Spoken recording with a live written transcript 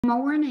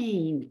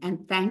Morning,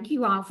 and thank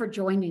you all for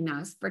joining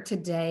us for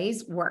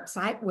today's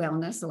Worksite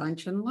Wellness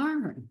Lunch and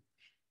Learn.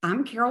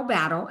 I'm Carol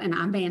Battle, and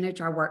I manage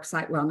our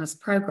Worksite Wellness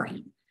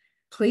program.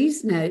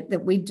 Please note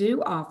that we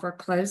do offer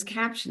closed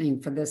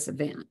captioning for this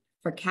event.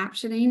 For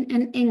captioning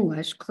in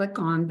English, click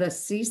on the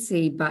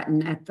CC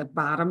button at the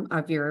bottom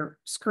of your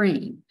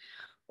screen.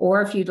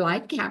 Or if you'd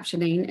like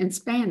captioning in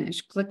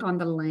Spanish, click on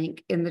the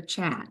link in the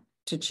chat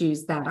to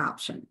choose that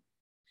option.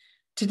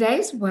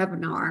 Today's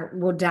webinar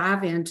will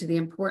dive into the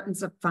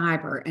importance of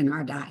fiber in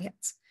our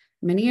diets.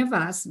 Many of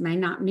us may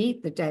not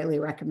meet the daily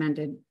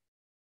recommended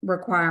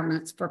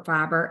requirements for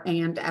fiber,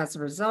 and as a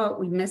result,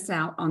 we miss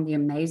out on the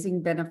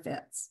amazing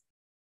benefits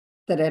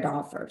that it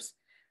offers.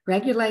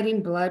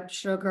 Regulating blood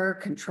sugar,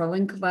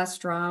 controlling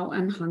cholesterol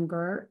and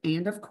hunger,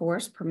 and of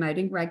course,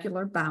 promoting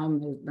regular bowel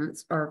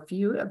movements are a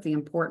few of the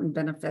important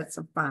benefits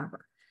of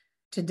fiber.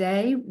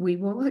 Today, we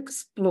will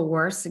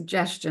explore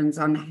suggestions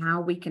on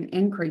how we can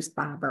increase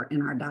fiber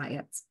in our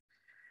diets.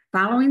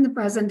 Following the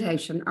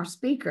presentation, our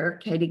speaker,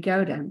 Katie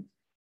Godin,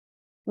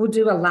 will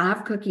do a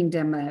live cooking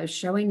demo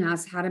showing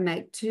us how to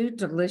make 2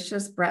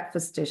 delicious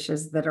breakfast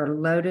dishes that are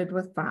loaded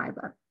with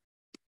fiber.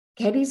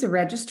 Katie's a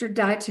registered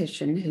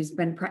dietitian who's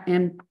been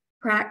in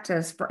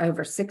practice for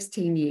over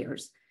 16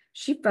 years.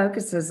 She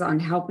focuses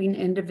on helping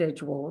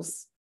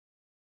individuals,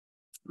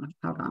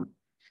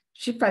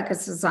 She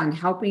focuses on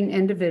helping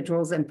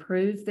individuals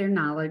improve their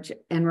knowledge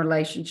and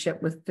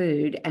relationship with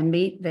food and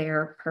meet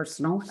their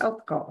personal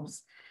health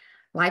goals.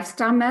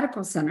 Lifestyle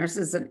Medical Centers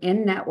is an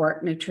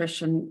in-network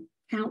nutrition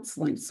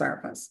counseling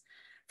service.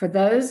 For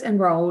those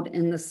enrolled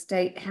in the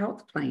state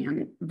health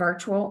plan,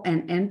 virtual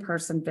and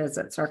in-person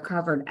visits are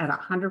covered at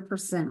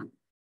 100%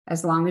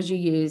 as long as you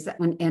use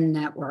an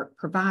in-network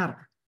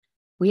provider.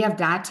 We have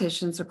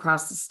dietitians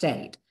across the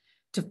state.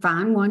 To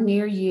find one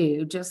near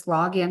you, just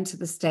log into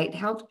the state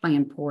health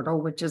plan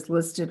portal, which is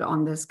listed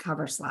on this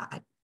cover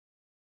slide.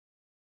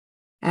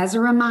 As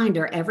a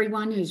reminder,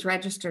 everyone who's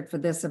registered for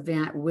this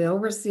event will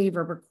receive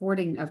a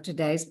recording of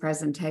today's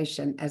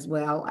presentation as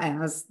well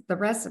as the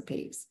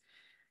recipes.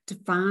 To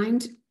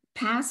find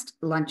past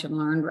Lunch and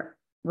Learn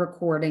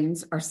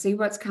recordings or see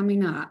what's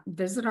coming up,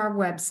 visit our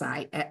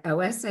website at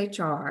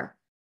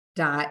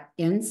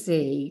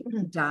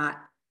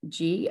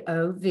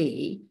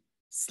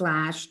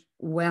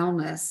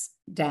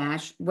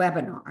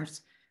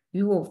oshr.nc.gov/wellness-webinars.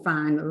 You will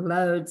find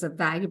loads of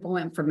valuable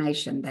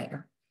information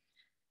there.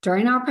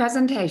 During our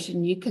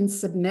presentation, you can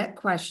submit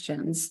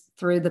questions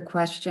through the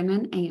question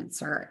and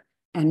answer,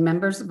 and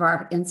members of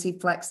our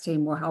NC Flex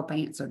team will help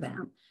answer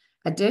them.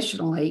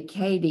 Additionally,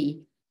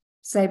 Katie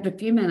saved a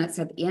few minutes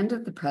at the end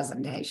of the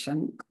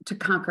presentation to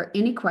conquer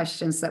any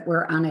questions that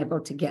we're unable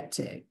to get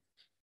to.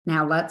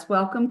 Now let's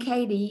welcome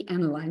Katie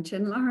and Lunch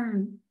and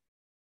Learn.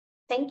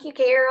 Thank you,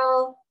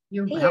 Carol.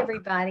 You're Hey, welcome.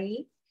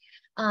 everybody.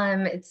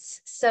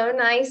 It's so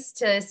nice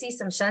to see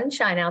some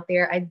sunshine out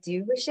there. I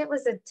do wish it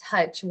was a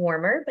touch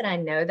warmer, but I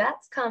know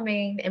that's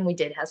coming. And we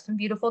did have some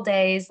beautiful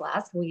days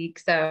last week.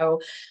 So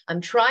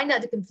I'm trying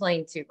not to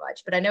complain too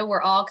much, but I know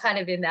we're all kind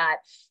of in that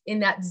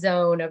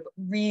zone of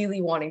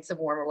really wanting some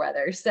warmer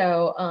weather.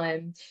 So,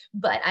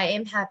 but I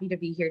am happy to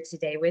be here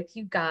today with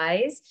you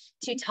guys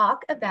to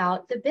talk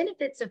about the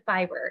benefits of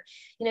fiber.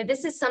 You know,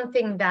 this is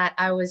something that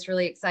I was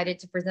really excited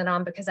to present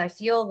on because I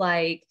feel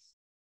like,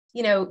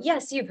 you know,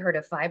 yes, you've heard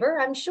of fiber.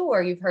 I'm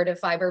sure you've heard of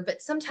fiber,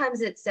 but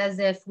sometimes it's as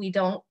if we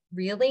don't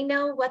really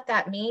know what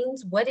that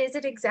means. What is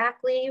it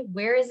exactly?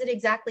 Where is it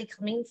exactly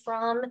coming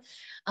from?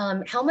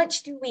 How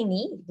much do we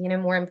need, you know,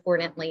 more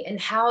importantly,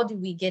 and how do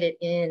we get it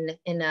in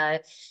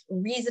a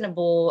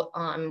reasonable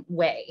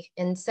way?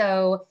 And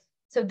so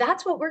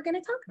that's what we're going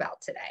to talk about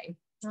today.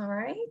 All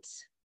right.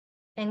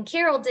 And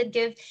Carol did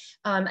give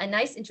a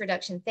nice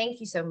introduction. Thank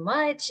you so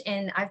much.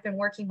 And I've been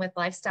working with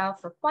Lifestyle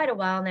for quite a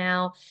while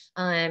now.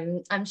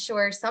 I'm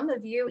sure some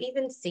of you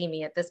even see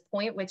me at this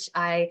point, which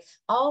I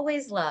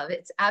always love.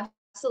 It's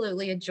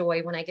absolutely a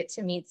joy when I get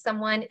to meet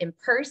someone in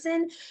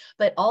person,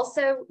 but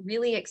also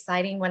really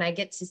exciting when I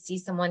get to see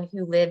someone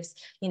who lives,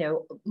 you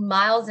know,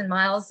 miles and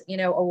miles, you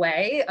know,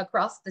 away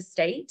across the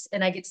state,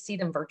 and I get to see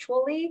them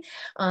virtually,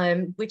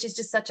 which is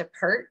just such a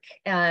perk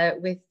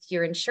with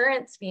your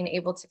insurance, being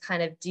able to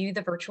kind of do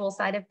the virtual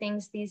side of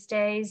things these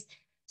days.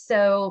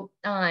 So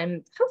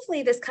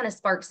hopefully this kind of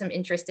sparks some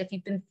interest if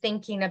you've been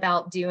thinking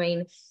about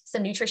doing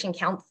some nutrition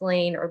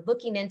counseling or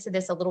looking into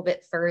this a little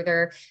bit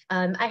further.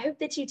 I hope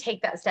that you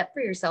take that step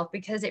for yourself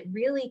because it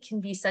really can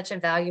be such a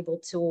valuable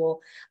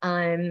tool.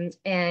 And,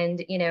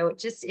 you know,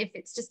 just if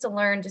it's just to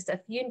learn just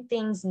a few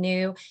things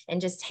new and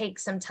just take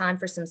some time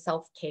for some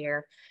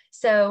self-care.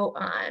 So,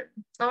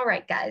 all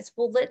right, guys,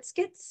 well, let's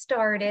get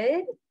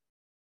started.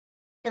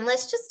 And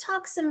let's just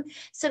talk some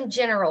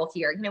general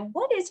here. You know,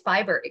 what is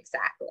fiber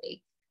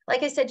exactly?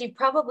 Like I said, you've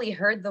probably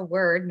heard the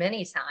word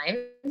many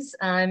times,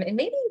 and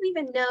maybe you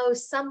even know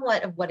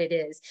somewhat of what it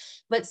is,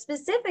 but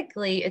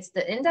specifically it's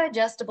the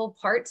indigestible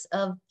parts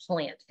of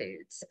plant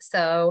foods.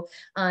 So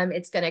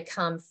it's going to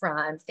come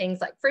from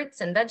things like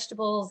fruits and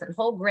vegetables and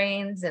whole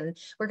grains, and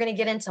we're going to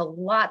get into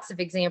lots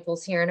of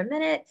examples here in a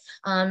minute.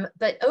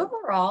 But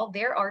overall,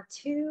 there are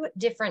two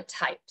different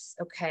types,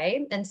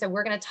 okay? And so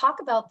we're going to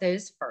talk about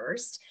those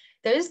first.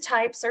 Those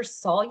types are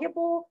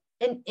soluble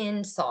and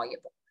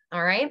insoluble.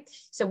 All right,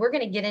 so we're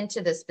going to get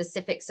into the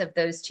specifics of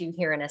those two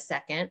here in a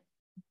second.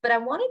 But I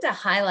wanted to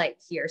highlight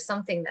here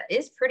something that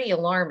is pretty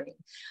alarming.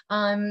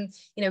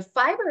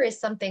 Fiber is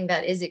something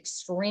that is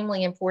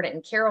extremely important.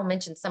 And Carol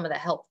mentioned some of the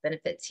health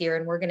benefits here,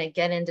 and we're going to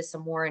get into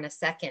some more in a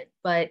second.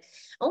 But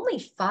only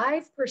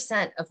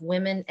 5% of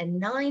women and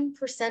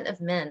 9%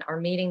 of men are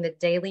meeting the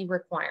daily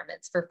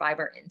requirements for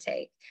fiber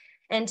intake.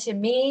 And to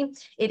me,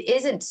 it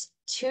isn't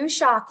too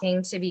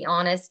shocking, to be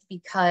honest,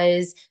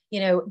 because,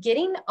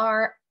 getting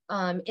our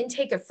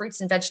intake of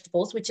fruits and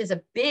vegetables, which is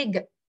a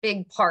big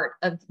part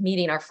of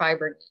meeting our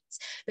fiber needs.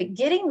 But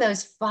getting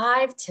those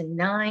 5 to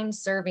 9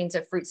 servings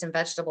of fruits and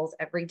vegetables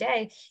every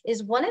day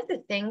is one of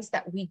the things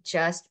that we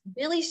just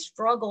really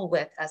struggle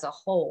with as a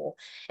whole.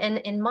 And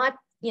in my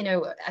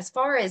as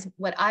far as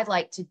what I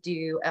like to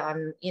do,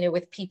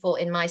 with people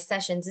in my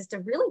sessions is to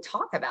really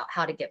talk about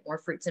how to get more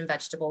fruits and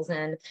vegetables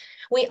in.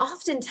 We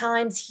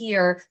oftentimes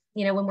hear,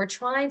 when we're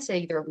trying to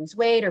either lose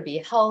weight or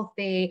be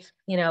healthy,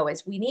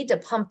 is we need to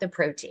pump the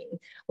protein.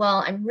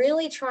 Well, I'm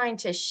really trying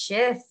to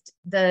shift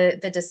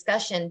the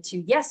discussion to,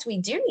 yes, we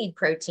do need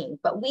protein,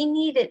 but we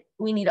need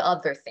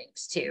other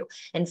things too.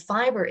 And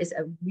fiber is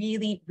a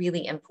really,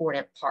 really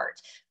important part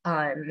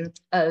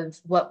of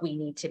what we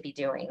need to be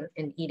doing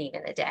and eating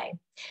in a day.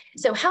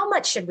 So how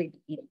much should we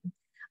be eating?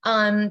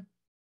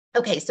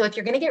 Okay, so if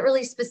you're going to get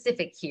really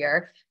specific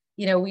here,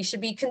 we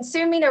should be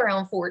consuming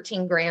around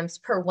 14 grams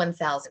per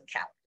 1,000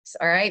 calories.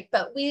 All right,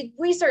 but we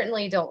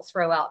certainly don't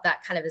throw out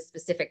that kind of a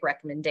specific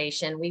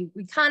recommendation. We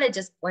kind of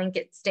just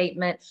blanket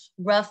statement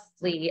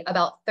roughly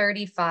about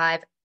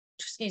 25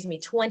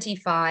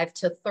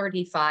 to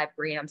 35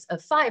 grams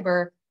of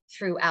fiber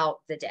throughout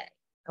the day.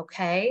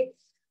 Okay.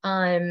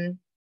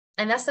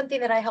 And that's something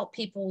that I help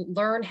people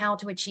learn how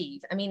to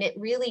achieve. I mean, it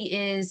really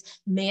is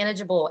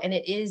manageable and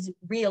it is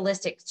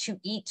realistic to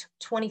eat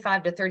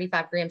 25 to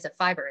 35 grams of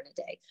fiber in a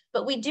day.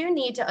 But we do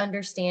need to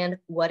understand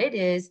what it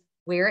is,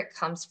 where it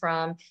comes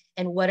from,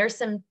 and what are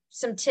some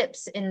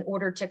tips in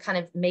order to kind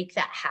of make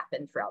that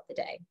happen throughout the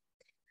day.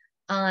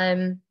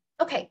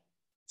 Okay,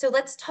 so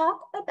let's talk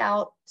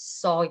about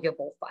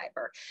soluble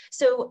fiber.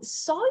 So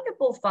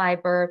soluble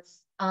fiber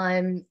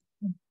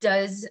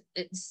does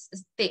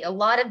a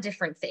lot of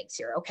different things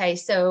here. Okay,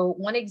 so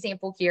one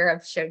example here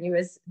I've shown you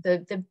is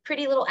the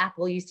pretty little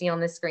apple you see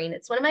on the screen.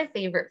 It's one of my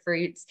favorite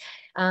fruits.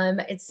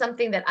 It's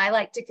something that I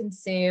like to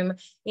consume,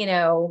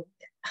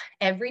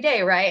 every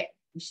day, right?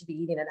 You should be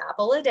eating an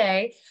apple a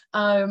day.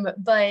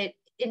 But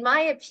in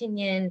my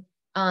opinion,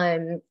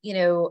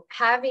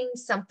 having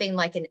something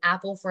like an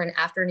apple for an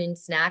afternoon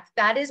snack,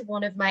 that is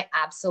one of my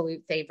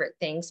absolute favorite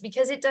things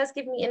because it does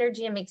give me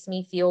energy and makes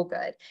me feel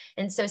good.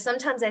 And so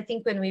sometimes I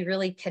think when we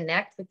really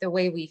connect with the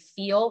way we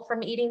feel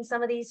from eating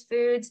some of these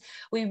foods,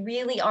 we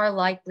really are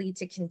likely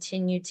to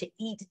continue to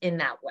eat in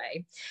that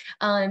way.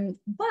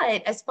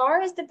 But as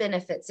far as the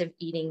benefits of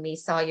eating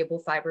these soluble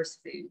fibrous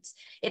foods,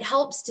 it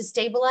helps to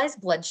stabilize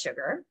blood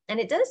sugar, and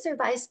it does so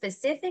by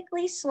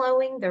specifically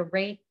slowing the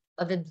rate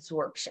of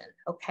absorption.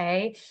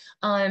 Okay.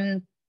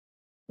 When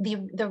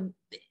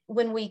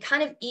we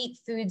kind of eat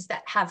foods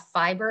that have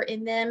fiber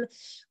in them,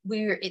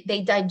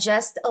 they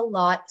digest a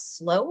lot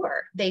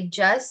slower. They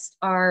just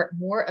are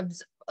more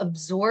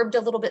absorbed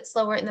a little bit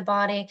slower in the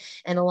body.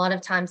 And a lot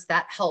of times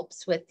that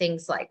helps with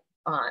things like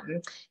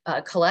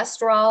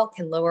cholesterol,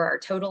 can lower our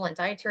total and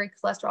dietary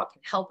cholesterol,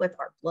 can help with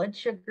our blood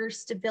sugar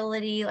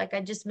stability, like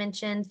I just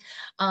mentioned.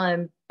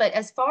 But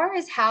as far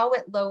as how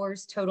it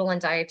lowers total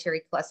and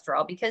dietary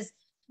cholesterol, because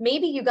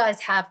maybe you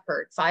guys have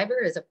heard fiber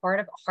is a part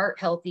of a heart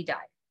healthy diet.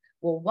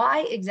 Well,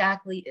 why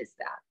exactly is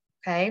that?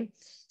 Okay.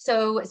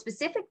 So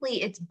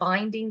specifically, it's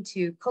binding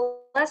to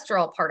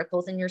cholesterol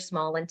particles in your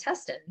small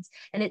intestines,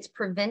 and it's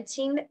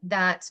preventing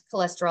that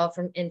cholesterol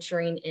from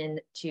entering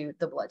into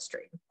the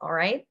bloodstream. All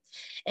right.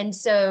 And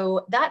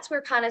so that's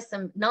where kind of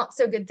some not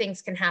so good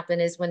things can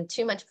happen is when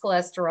too much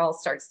cholesterol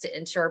starts to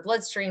enter our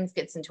bloodstreams,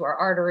 gets into our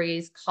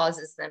arteries,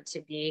 causes them to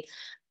be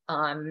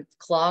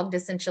clogged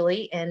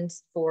essentially, and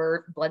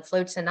for blood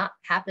flow to not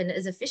happen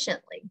as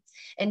efficiently.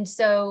 And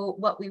so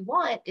what we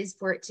want is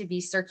for it to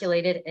be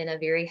circulated in a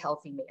very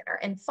healthy manner,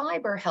 and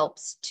fiber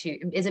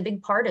is a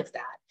big part of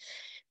that.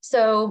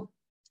 So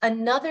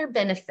another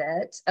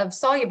benefit of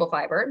soluble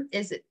fiber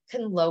is it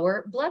can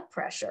lower blood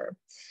pressure.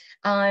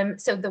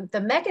 So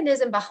the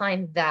mechanism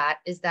behind that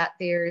is that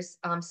there's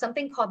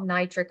something called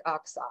nitric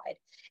oxide,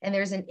 and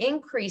there's an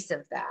increase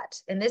of that.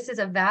 And this is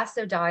a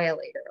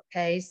vasodilator,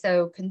 okay?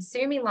 So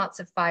consuming lots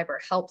of fiber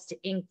helps to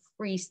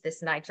increase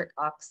this nitric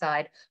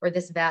oxide or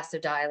this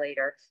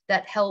vasodilator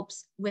that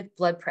helps with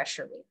blood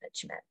pressure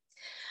management.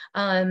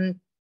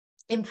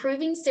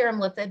 Improving serum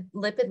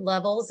lipid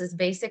levels is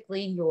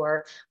basically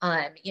your,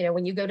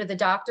 when you go to the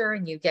doctor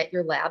and you get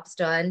your labs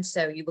done.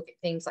 So you look at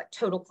things like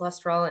total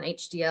cholesterol and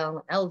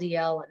HDL and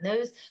LDL, and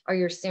those are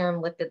your serum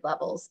lipid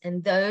levels.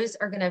 And those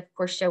are going to, of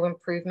course, show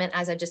improvement,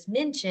 as I just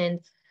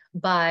mentioned,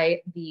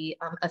 by the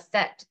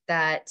effect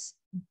that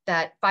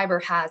fiber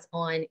has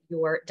on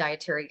your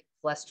dietary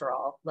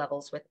cholesterol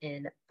levels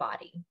within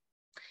body.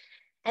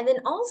 And then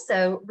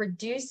also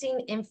reducing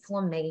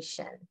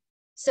inflammation.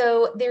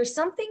 So there's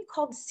something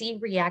called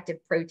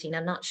C-reactive protein.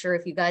 I'm not sure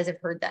if you guys have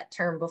heard that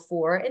term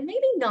before, and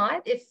maybe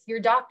not if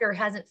your doctor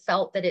hasn't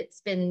felt that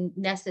it's been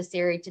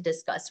necessary to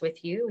discuss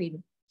with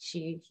you.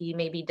 He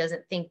maybe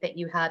doesn't think that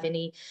you have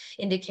any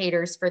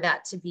indicators for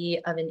that to be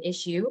of an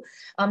issue,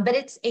 but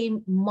it's a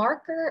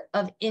marker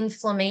of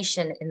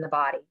inflammation in the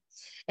body.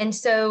 And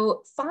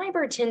so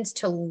fiber tends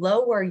to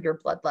lower your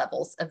blood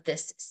levels of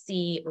this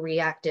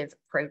C-reactive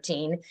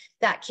protein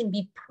that can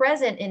be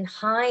present in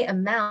high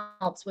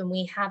amounts when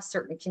we have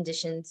certain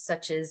conditions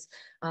such as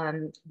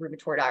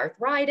rheumatoid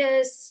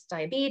arthritis,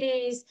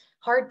 diabetes,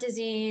 heart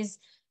disease.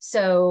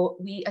 So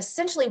we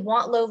essentially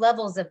want low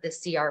levels of the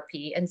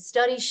CRP, and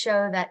studies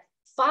show that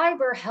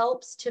fiber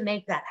helps to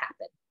make that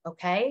happen,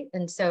 okay?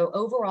 And so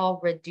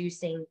overall,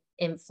 reducing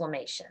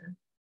inflammation.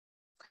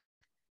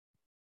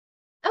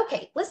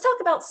 Okay, let's talk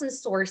about some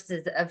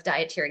sources of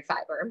dietary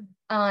fiber.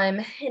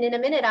 And in a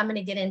minute, I'm going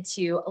to get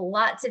into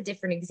lots of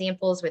different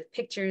examples with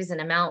pictures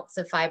and amounts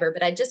of fiber,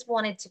 but I just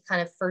wanted to kind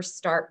of first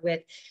start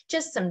with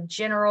just some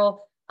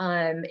general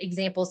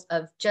examples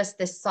of just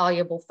this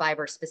soluble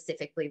fiber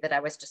specifically that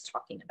I was just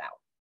talking about.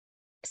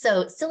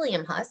 So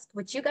psyllium husk,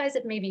 which you guys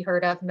have maybe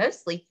heard of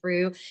mostly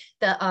through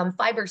the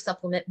fiber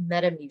supplement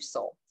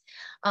Metamucil.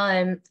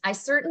 I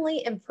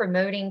certainly am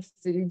promoting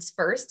foods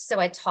first, so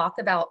I talk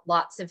about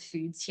lots of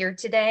foods here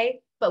today,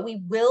 but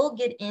we will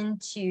get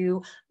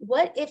into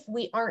what if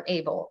we aren't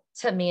able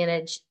to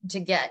manage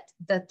to get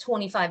the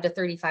 25 to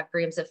 35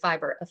 grams of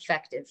fiber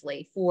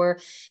effectively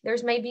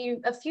there's maybe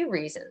a few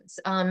reasons.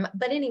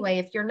 But anyway,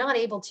 if you're not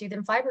able to,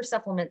 then fiber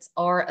supplements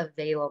are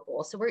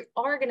available. So we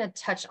are going to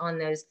touch on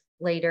those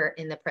later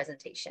in the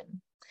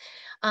presentation.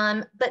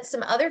 But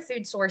some other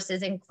food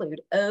sources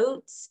include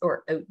oats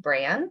or oat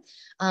bran,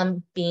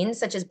 beans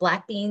such as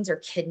black beans or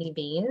kidney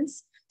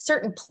beans,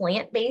 certain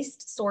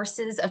plant-based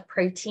sources of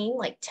protein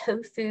like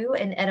tofu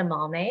and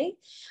edamame.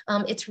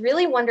 It's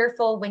really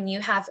wonderful when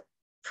you have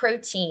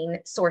protein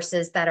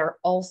sources that are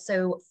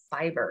also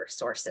fiber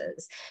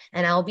sources.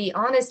 And I'll be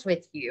honest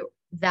with you,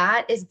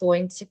 that is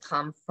going to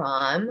come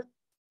from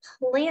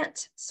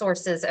plant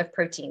sources of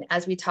protein.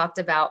 As we talked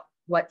about,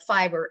 what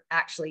fiber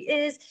actually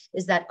is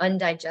that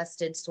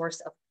undigested source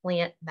of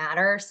plant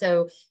matter.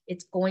 So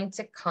it's going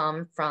to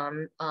come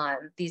from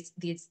these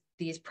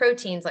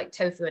proteins like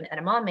tofu and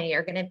edamame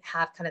are going to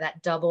have kind of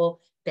that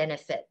double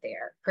benefit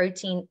there,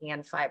 protein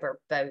and fiber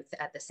both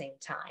at the same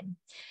time.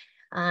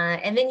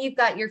 And then you've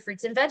got your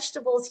fruits and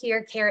vegetables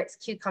here, carrots,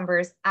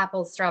 cucumbers,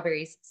 apples,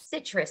 strawberries,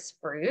 citrus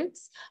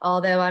fruits,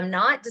 although I'm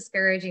not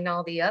discouraging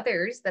all the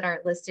others that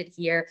aren't listed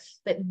here,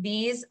 but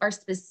these are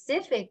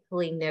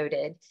specifically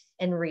noted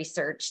and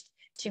researched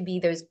to be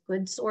those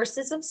good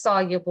sources of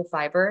soluble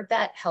fiber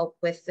that help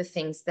with the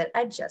things that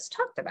I just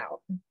talked about.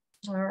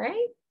 All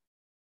right.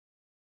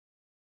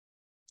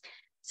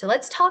 So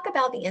let's talk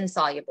about the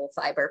insoluble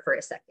fiber for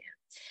a second.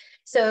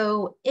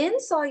 So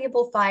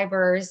insoluble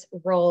fiber's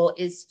role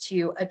is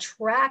to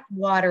attract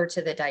water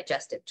to the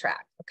digestive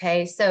tract,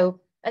 okay? So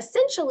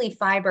essentially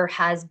fiber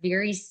has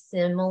very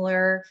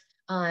similar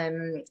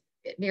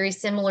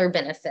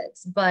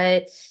benefits,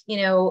 but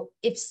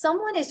if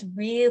someone is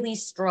really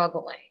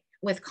struggling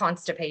with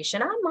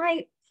constipation, I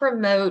might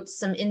promote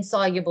some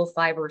insoluble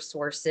fiber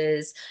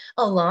sources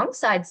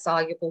alongside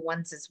soluble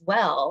ones as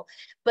well,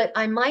 but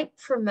I might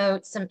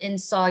promote some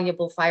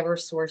insoluble fiber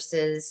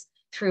sources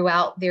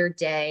throughout their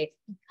day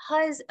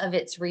because of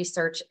its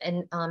research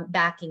and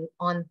backing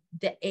on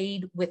the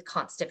aid with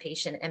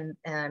constipation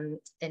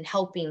and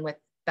helping with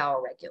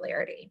bowel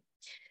regularity.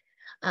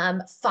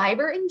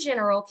 Fiber in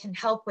general can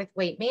help with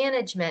weight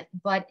management,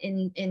 but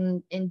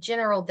in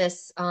general,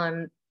 this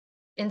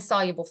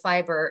insoluble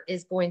fiber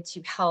is going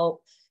to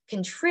help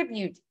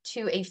contribute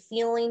to a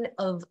feeling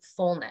of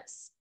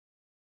fullness.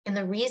 And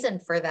the reason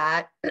for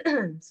that,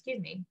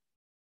 excuse me,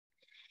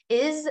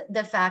 is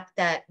the fact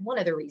that one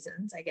of the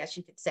reasons, I guess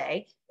you could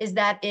say, is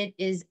that it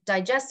is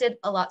digested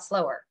a lot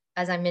slower,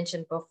 as I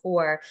mentioned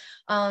before.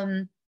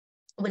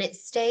 When it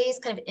stays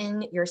kind of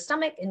in your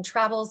stomach and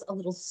travels a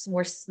little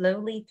more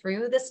slowly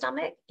through the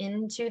stomach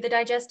into the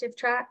digestive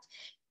tract,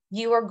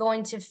 you are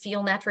going to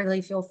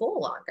naturally feel full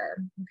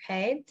longer,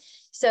 okay?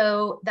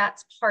 So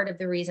that's part of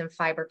the reason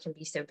fiber can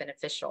be so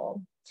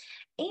beneficial.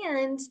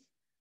 And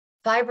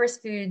fibrous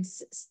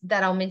foods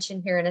that I'll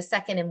mention here in a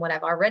second and what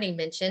I've already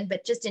mentioned,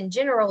 but just in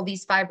general,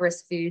 these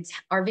fibrous foods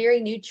are very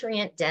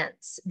nutrient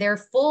dense. They're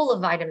full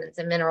of vitamins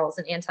and minerals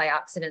and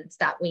antioxidants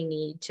that we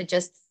need to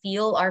just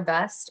feel our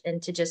best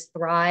and to just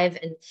thrive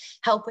and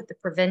help with the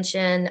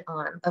prevention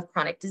of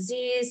chronic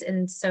disease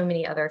and so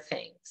many other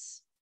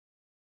things.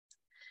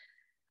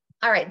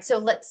 All right, so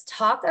let's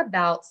talk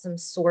about some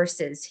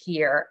sources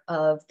here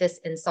of this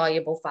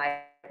insoluble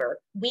fiber.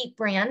 Wheat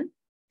bran,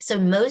 so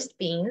most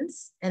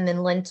beans, and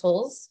then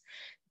lentils.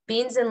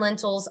 Beans and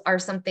lentils are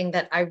something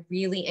that I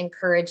really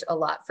encourage a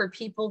lot for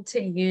people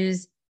to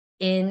use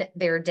in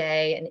their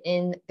day and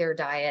in their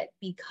diet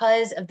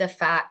because of the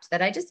fact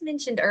that I just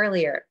mentioned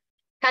earlier,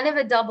 kind of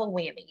a double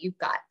whammy. You've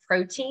got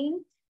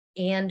protein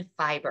and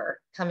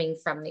fiber coming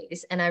from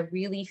these. And I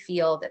really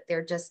feel that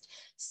they're just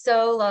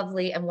so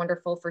lovely and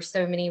wonderful for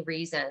so many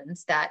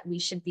reasons that we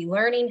should be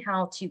learning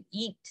how to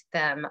eat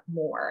them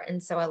more.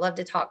 And so I love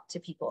to talk to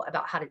people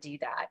about how to do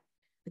that.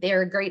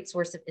 They're a great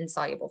source of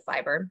insoluble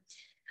fiber.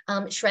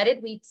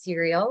 Shredded wheat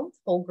cereal,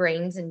 whole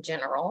grains in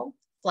general,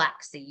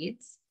 flax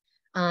seeds,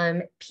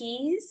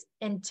 peas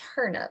and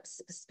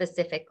turnips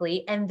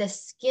specifically, and the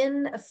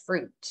skin of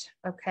fruit.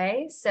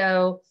 Okay,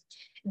 so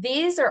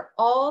these are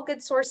all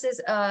good sources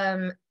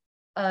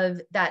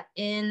of that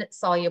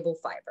insoluble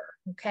fiber.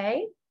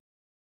 Okay.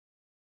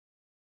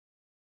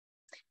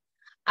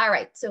 All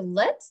right, so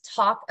let's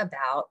talk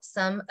about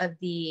some of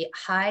the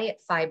high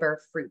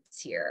fiber fruits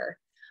here.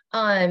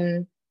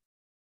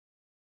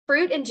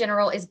 Fruit in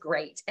general is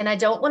great, and I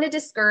don't want to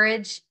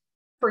discourage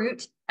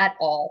fruit at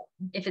all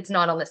if it's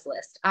not on this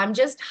list. I'm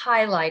just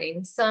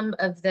highlighting some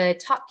of the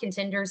top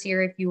contenders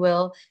here, if you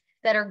will,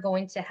 that are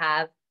going to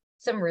have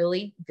some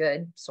really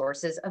good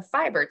sources of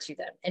fiber to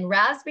them. And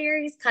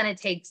raspberries kind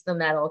of takes the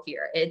medal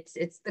here.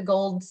 It's the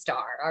gold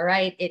star, all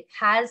right? It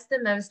has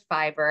the most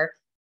fiber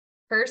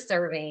per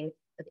serving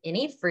of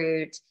any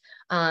fruit.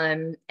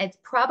 It's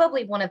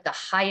probably one of the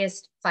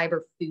highest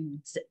fiber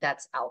foods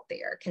that's out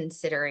there,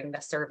 considering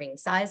the serving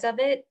size of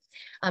it.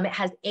 It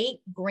has 8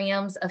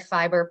 grams of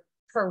fiber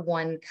per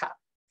 1 cup.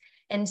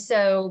 And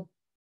so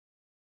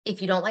if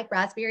you don't like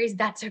raspberries,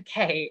 that's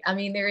okay. I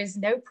mean, there is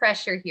no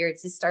pressure here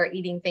to start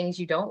eating things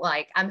you don't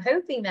like. I'm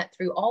hoping that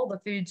through all the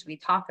foods we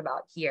talk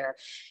about here,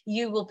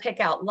 you will pick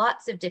out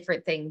lots of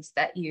different things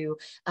that you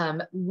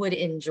would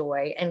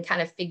enjoy and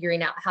kind of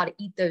figuring out how to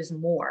eat those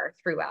more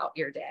throughout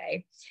your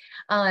day.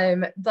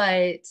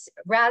 But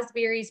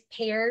raspberries,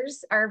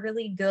 pears are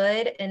really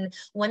good. And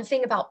one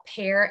thing about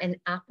pear and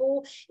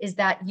apple is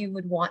that you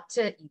would want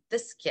to eat the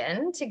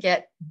skin to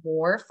get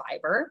more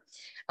fiber.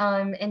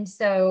 And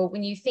so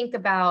when you think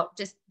about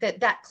just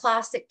that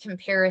classic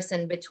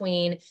comparison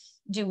between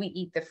do we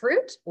eat the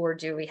fruit or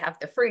do we have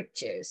the fruit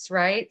juice,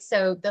 right?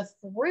 So the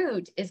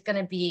fruit is going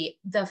to be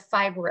the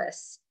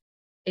fibrous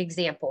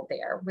example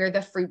there, where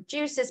the fruit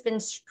juice has been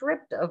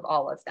stripped of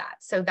all of that.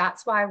 So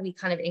that's why we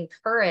kind of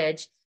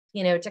encourage,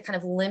 to kind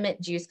of limit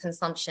juice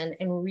consumption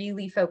and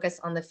really focus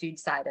on the food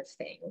side of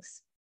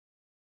things.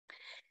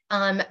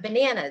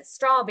 Bananas,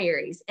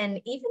 strawberries. And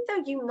even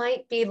though you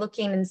might be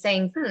looking and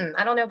saying,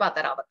 I don't know about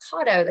that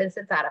avocado, is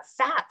that a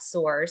fat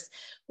source?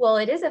 Well,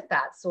 it is a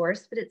fat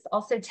source, but it's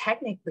also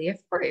technically a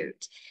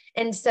fruit.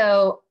 And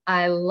so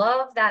I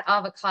love that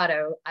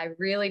avocado. I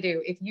really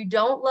do. If you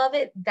don't love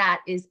it,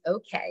 that is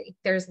okay.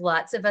 There's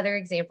lots of other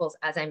examples,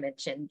 as I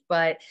mentioned,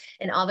 but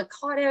an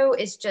avocado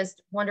is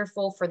just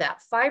wonderful for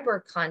that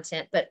fiber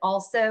content, but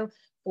also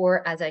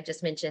for, as I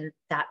just mentioned,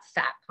 that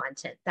fat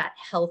content, that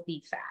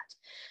healthy fat.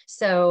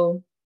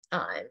 So,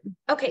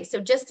 okay,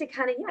 so just to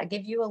kind of,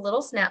 give you a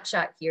little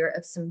snapshot here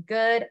of some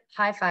good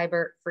high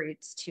fiber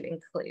fruits to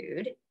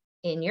include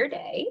in your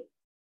day.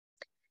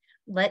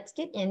 Let's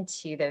get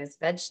into those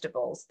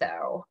vegetables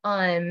though.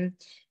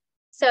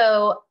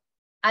 So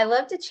I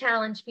love to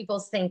challenge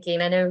people's thinking.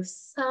 I know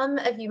some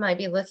of you might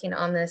be looking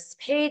on this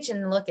page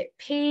and look at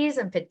peas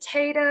and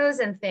potatoes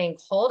and think,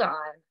 hold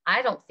on,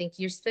 I don't think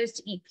you're supposed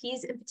to eat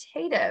peas and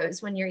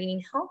potatoes when you're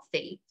eating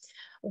healthy.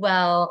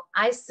 Well,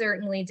 I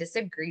certainly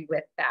disagree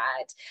with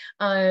that.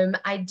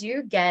 I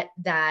do get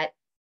that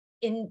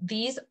in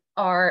these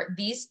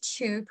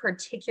 2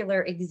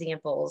 particular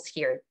examples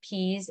here,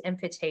 peas and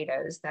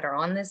potatoes that are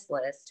on this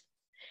list,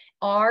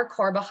 are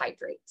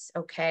carbohydrates,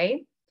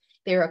 okay?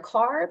 They're a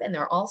carb and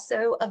they're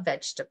also a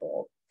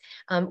vegetable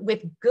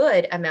with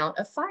good amount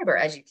of fiber.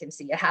 As you can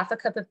see, a half a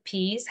cup of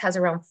peas has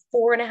around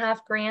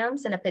 4.5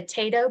 grams, and a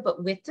potato,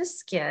 but with the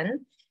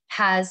skin,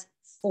 has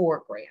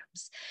 4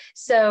 grams.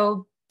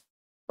 So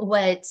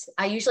what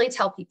I usually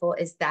tell people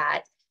is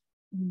that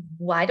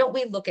why don't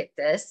we look at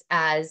this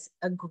as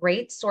a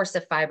great source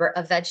of fiber,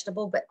 a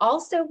vegetable, but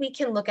also we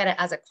can look at it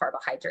as a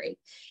carbohydrate.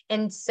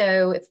 And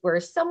so if we're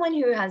someone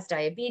who has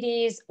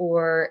diabetes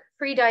or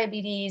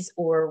pre-diabetes,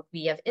 or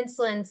we have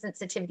insulin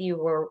sensitivity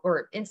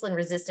or insulin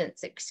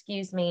resistance,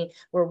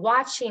 we're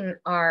watching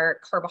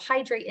our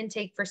carbohydrate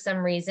intake for some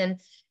reason,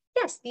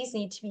 yes, these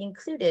need to be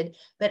included,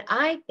 but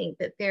I think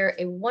that they're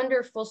a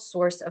wonderful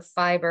source of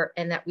fiber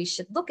and that we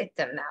should look at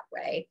them that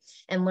way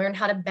and learn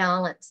how to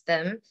balance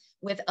them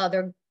with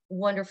other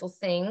wonderful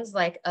things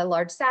like a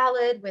large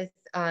salad with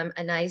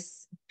a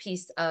nice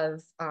piece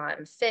of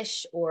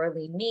fish or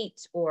lean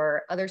meat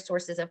or other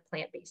sources of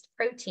plant-based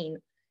protein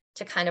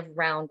to kind of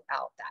round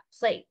out that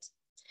plate.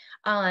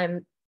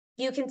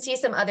 You can see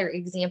some other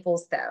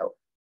examples though.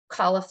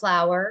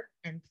 Cauliflower,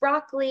 and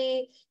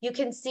broccoli. You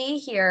can see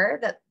here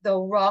that the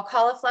raw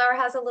cauliflower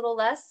has a little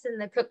less and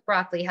the cooked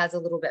broccoli has a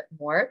little bit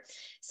more.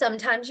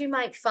 Sometimes you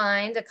might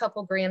find a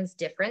couple grams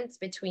difference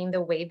between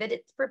the way that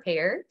it's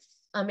prepared.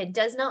 It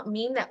does not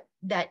mean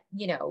that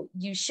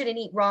you shouldn't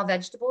eat raw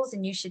vegetables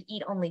and you should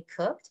eat only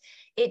cooked.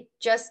 It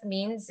just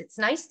means it's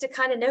nice to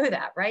kind of know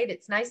that, right?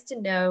 It's nice to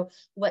know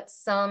what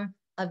some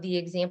of the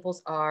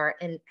examples are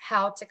and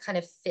how to kind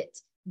of fit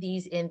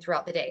these in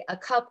throughout the day. A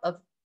cup of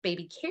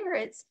baby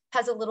carrots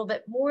has a little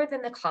bit more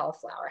than the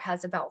cauliflower,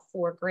 has about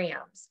 4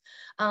 grams.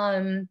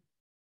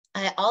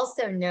 I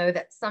also know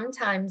that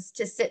sometimes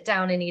to sit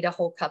down and eat a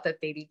whole cup of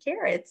baby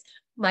carrots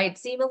might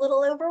seem a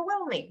little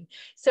overwhelming.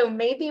 So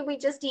maybe we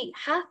just eat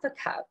half a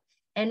cup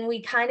and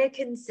we kind of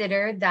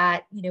consider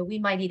that, we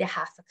might eat a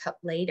half a cup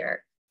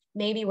later.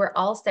 Maybe we're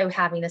also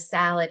having a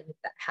salad with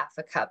that half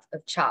a cup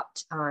of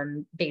chopped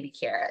baby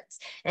carrots,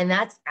 and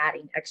that's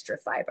adding extra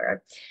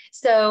fiber.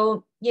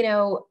 So,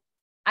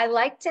 I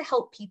like to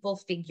help people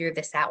figure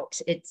this out.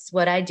 It's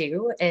what I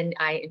do and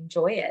I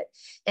enjoy it.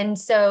 And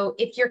so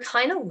if you're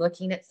kind of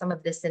looking at some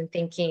of this and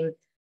thinking,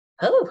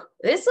 oh,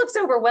 this looks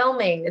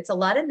overwhelming. It's a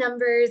lot of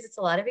numbers. It's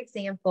a lot of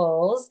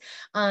examples.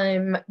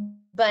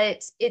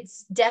 But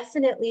it's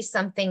definitely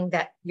something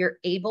that you're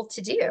able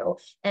to do.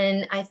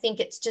 And I think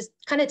it's just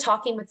kind of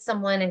talking with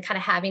someone and kind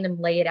of having them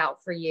lay it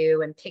out for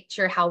you and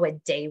picture how a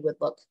day would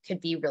look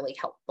could be really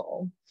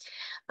helpful.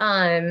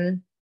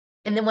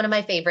 And then one of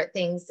my favorite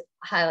things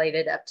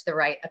highlighted up to the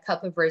right, a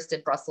cup of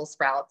roasted Brussels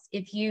sprouts.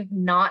 If you've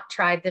not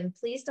tried them,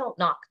 please don't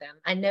knock them.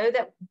 I know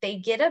that they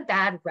get a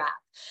bad rap.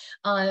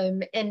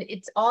 And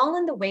it's all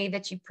in the way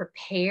that you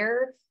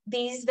prepare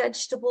these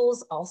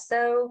vegetables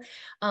also.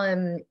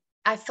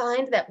 I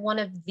find that one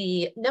of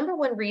the number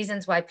one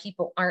reasons why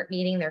people aren't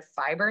meeting their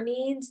fiber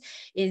needs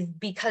is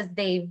because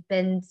they've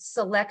been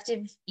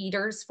selective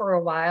eaters for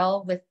a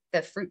while with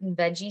the fruit and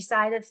veggie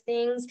side of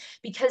things,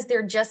 because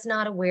they're just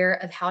not aware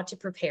of how to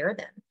prepare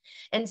them.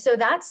 And so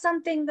that's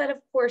something that, of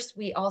course,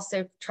 we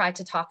also try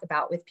to talk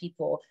about with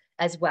people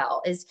as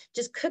well, is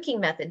just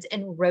cooking methods.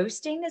 And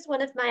roasting is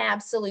one of my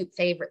absolute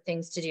favorite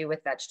things to do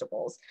with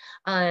vegetables.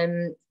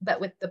 But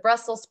with the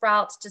Brussels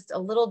sprouts, just a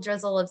little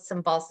drizzle of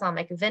some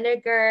balsamic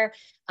vinegar,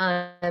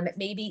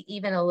 maybe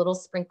even a little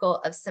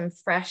sprinkle of some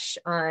fresh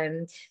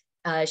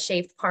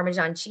shaved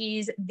Parmesan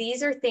cheese.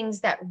 These are things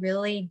that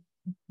really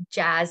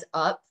jazz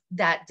up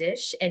that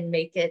dish and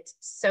make it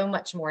so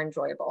much more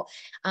enjoyable.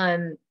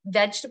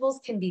 Vegetables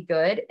can be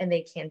good and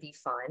they can be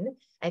fun.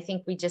 I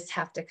think we just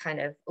have to kind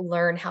of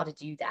learn how to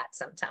do that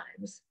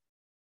sometimes.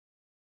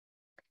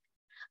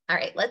 All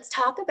right, let's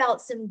talk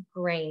about some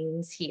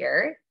grains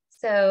here.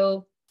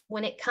 So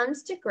when it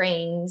comes to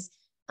grains,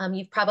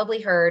 you've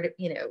probably heard,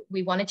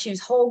 we want to choose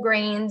whole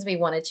grains. We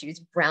want to choose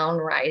brown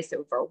rice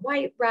over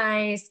white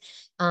rice.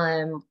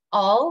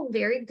 All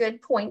very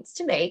good points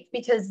to make,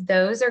 because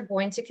those are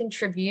going to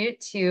contribute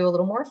to a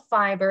little more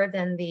fiber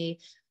than the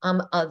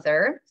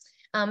other.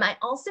 I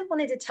also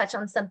wanted to touch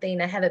on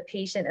something. I have a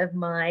patient of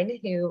mine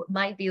who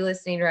might be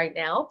listening right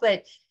now,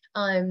 but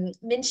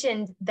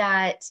mentioned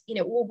that,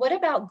 well, what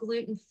about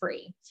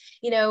gluten-free?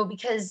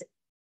 Because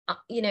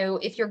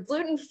if you're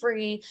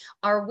gluten-free,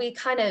 are we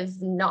kind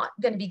of not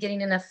going to be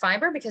getting enough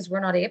fiber because we're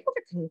not able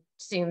to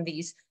consume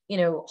these,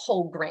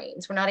 whole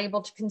grains? We're not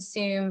able to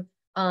consume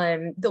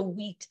the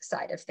wheat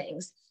side of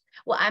things.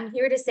 Well, I'm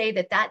here to say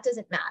that that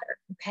doesn't matter.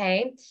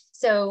 Okay.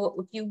 So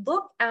if you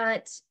look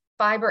at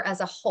fiber as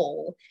a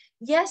whole,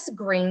 yes,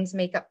 grains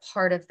make up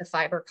part of the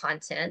fiber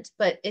content,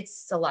 but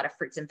it's a lot of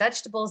fruits and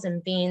vegetables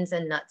and beans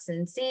and nuts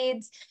and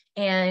seeds.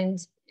 And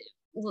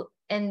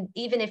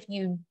even if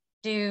you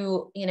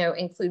do,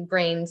 include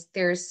grains,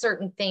 there's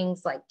certain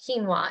things like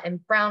quinoa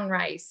and brown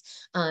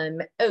rice,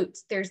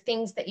 oats. There's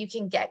things that you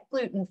can get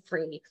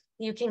gluten-free.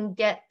 You can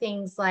get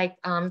things like,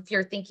 if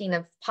you're thinking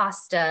of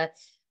pasta,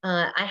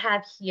 I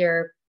have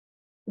here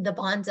the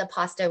Bonza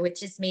pasta,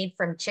 which is made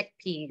from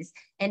chickpeas,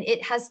 and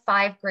it has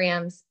 5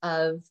 grams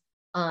of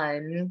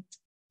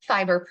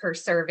fiber per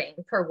serving,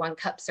 per 1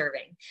 cup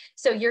serving.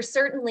 So you're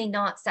certainly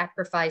not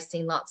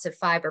sacrificing lots of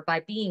fiber by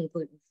being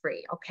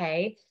gluten-free,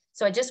 okay?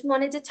 So I just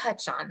wanted to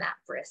touch on that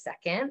for a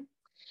second.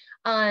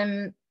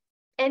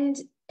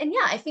 And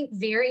yeah, I think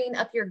varying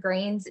up your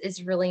grains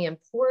is really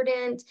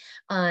important.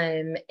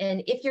 And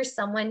if you're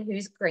someone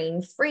who's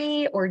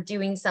grain-free or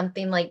doing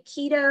something like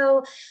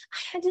keto,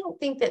 I don't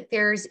think that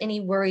there's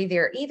any worry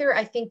there either.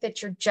 I think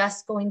that you're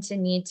just going to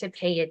need to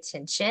pay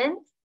attention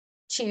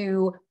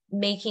to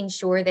making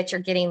sure that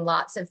you're getting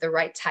lots of the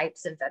right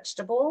types of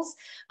vegetables.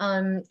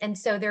 And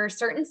so there are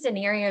certain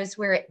scenarios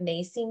where it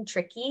may seem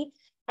tricky.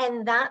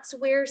 And that's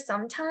where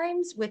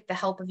sometimes, with the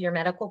help of your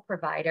medical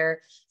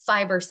provider,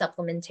 fiber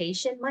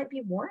supplementation might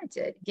be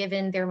warranted,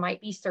 given there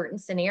might be certain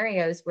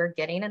scenarios where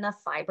getting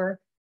enough fiber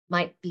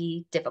might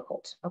be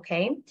difficult,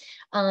 okay?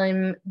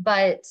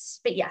 But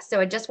yeah, so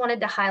I just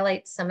wanted to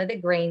highlight some of the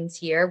grains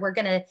here. We're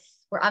gonna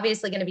We're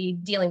obviously going to be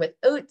dealing with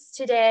oats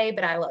today,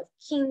 but I love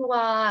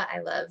quinoa. I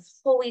love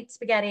whole wheat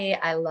spaghetti.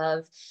 I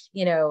love,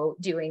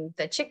 doing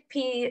the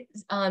chickpea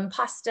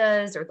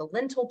pastas or the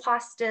lentil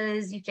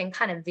pastas. You can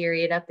kind of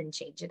vary it up and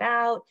change it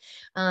out.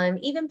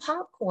 Even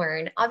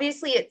popcorn.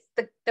 Obviously, it's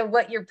the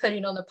what you're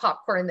putting on the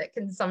popcorn that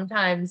can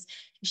sometimes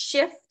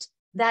shift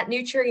that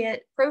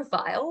nutrient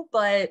profile,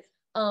 but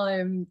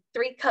 3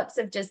 cups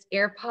of just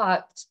air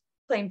popped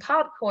plain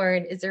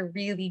popcorn is a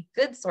really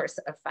good source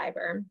of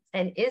fiber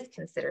and is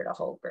considered a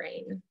whole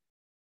grain.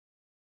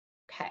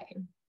 Okay.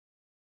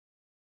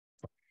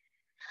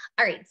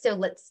 All right, so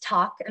let's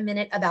talk a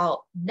minute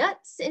about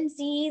nuts and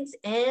seeds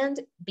and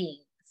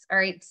beans. All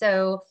right,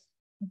 so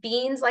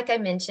beans, like I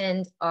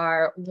mentioned,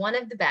 are one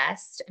of the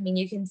best. I mean,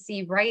 you can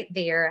see right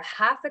there,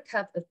 half a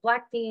cup of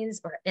black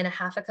beans and a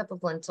half a cup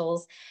of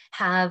lentils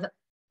have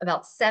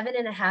about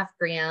 7.5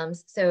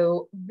 grams.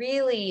 So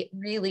really,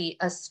 really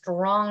a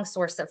strong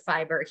source of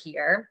fiber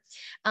here.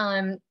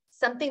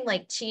 Something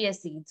like chia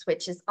seeds,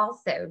 which is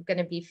also going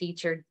to be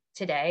featured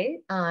today,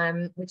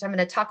 which I'm going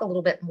to talk a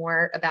little bit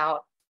more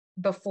about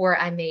before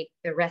I make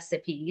the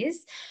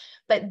recipes.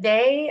 But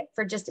they,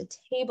 for just a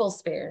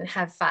tablespoon,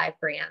 have 5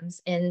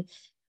 grams and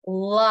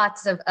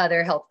lots of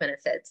other health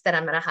benefits that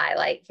I'm going to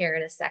highlight here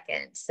in a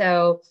second.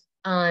 So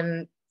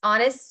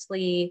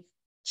honestly,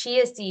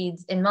 chia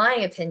seeds, in my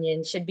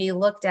opinion, should be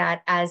looked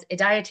at as a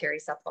dietary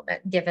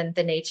supplement, given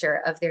the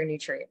nature of their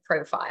nutrient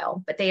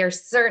profile, but they are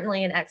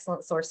certainly an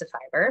excellent source of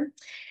fiber.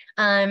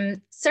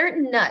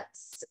 Certain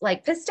nuts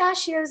like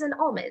pistachios and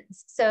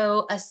almonds.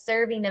 So a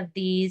serving of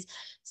these,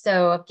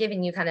 so I've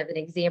given you kind of an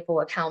example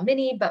of how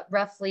many, but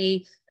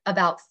roughly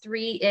about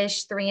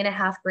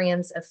 3.5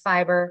 grams of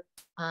fiber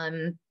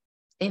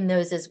in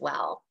those as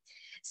well.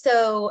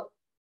 So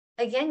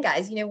again,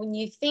 guys, when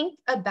you think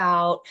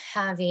about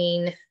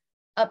having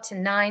up to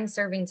 9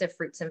 servings of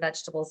fruits and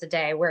vegetables a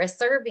day, where a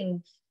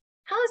serving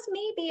has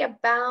maybe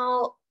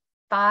about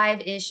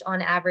 5-ish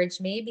on average,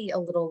 maybe a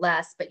little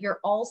less, but you're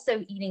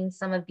also eating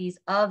some of these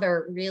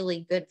other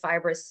really good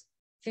fibrous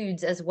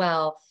foods as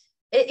well.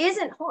 It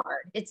isn't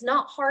hard. It's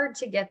not hard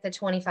to get the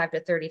 25 to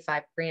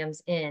 35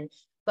 grams in,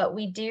 but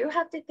we do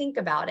have to think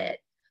about it.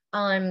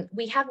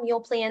 We have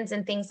meal plans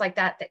and things like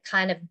that that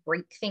kind of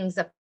break things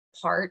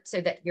apart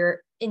so that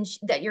you're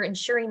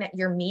ensuring that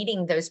you're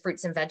meeting those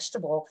fruits and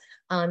vegetable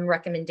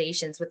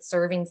recommendations with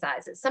serving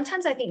sizes.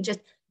 Sometimes I think just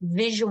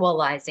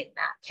visualizing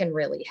that can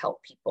really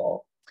help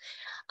people.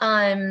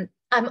 I'm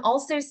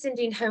also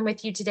sending home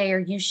with you today, or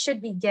you should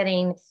be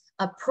getting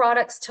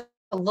products to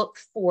look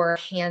for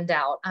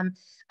handout. I'm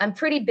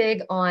pretty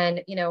big on,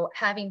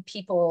 having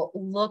people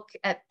look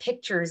at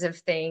pictures of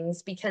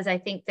things, because I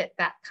think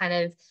that kind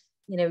of,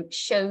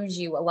 shows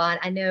you a lot.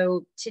 I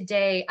know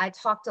today I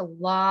talked a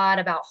lot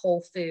about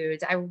whole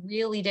foods. I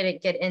really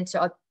didn't get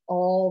into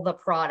all the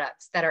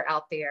products that are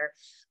out there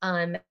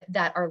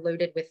that are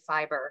loaded with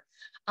fiber.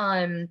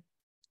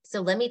 So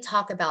let me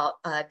talk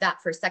about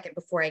that for a second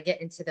before I get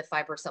into the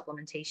fiber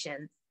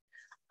supplementation.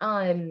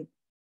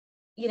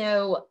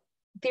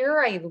 There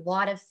are a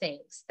lot of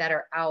things that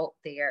are out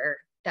there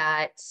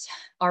that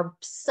are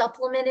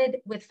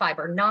supplemented with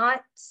fiber,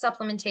 not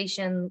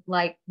supplementation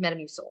like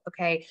Metamucil,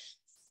 okay?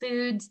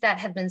 Foods that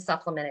have been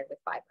supplemented with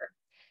fiber.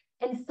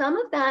 And some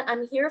of that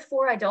I'm here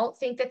for. I don't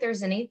think that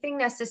there's anything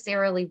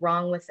necessarily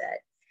wrong with it.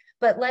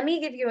 But let me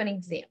give you an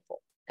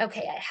example.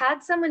 Okay, I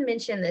had someone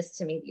mention this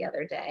to me the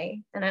other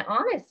day, and I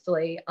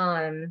honestly,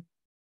 I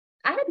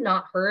had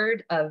not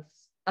heard of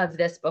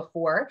this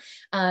before.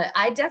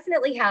 I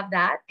definitely have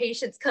that.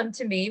 Patients come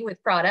to me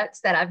with products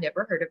that I've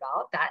never heard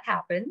about. That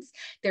happens.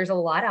 There's a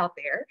lot out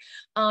there.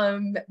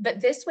 But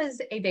this was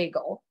a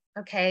bagel.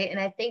 Okay. And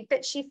I think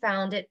that she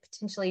found it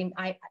potentially,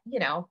 at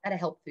a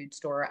health food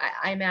store.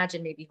 I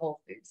imagine maybe Whole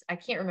Foods. I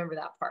can't remember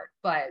that part,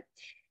 but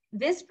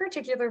this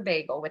particular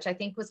bagel, which I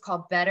think was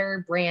called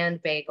Better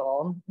Brand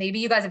Bagel, maybe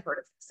you guys have heard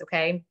of this.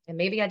 Okay. And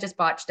maybe I just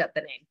botched up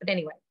the name, but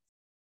anyway,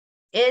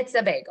 it's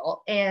a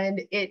bagel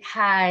and it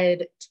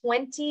had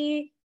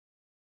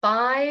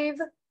 25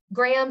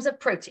 grams of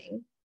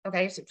protein.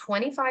 Okay. So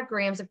 25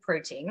 grams of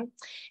protein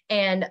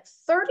and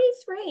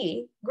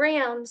 33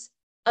 grams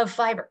of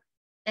fiber.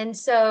 And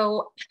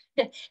so,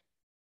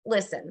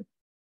 listen,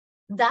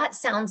 that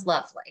sounds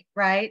lovely,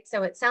 right?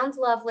 So it sounds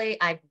lovely.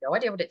 I have no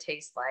idea what it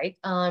tastes like,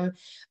 but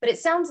it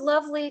sounds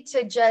lovely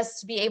to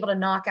just be able to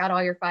knock out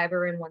all your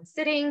fiber in one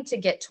sitting, to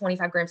get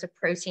 25 grams of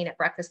protein at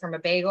breakfast from a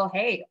bagel.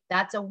 Hey,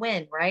 that's a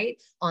win,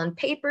 right? On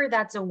paper,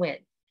 that's a win.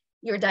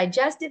 Your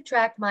digestive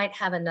tract might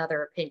have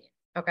another opinion,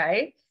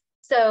 okay?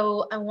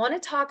 So I want to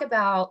talk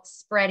about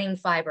spreading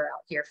fiber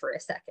out here for a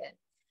second.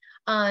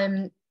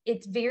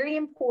 It's very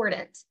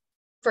important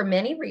for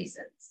many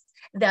reasons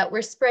that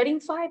we're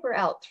spreading fiber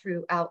out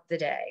throughout the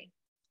day.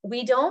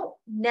 We don't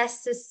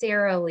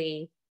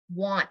necessarily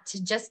want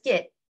to just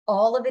get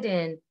all of it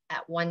in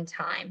at one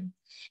time.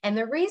 And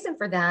the reason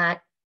for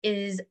that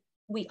is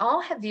we all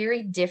have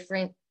very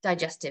different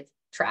digestive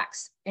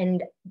tracts,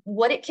 and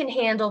what it can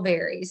handle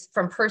varies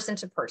from person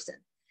to person.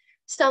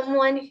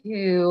 someone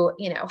who,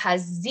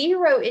 has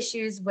zero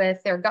issues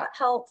with their gut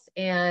health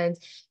and,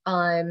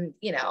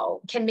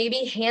 can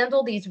maybe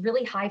handle these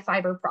really high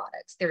fiber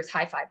products. There's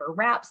high fiber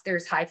wraps,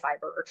 there's high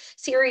fiber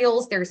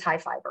cereals, there's high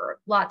fiber,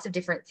 lots of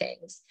different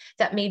things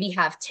that maybe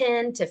have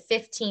 10 to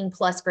 15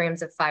 plus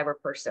grams of fiber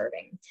per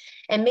serving.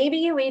 And maybe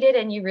you eat it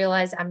and you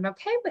realize I'm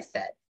okay with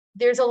it.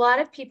 There's a lot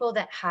of people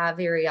that have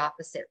very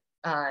opposite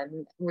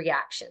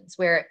reactions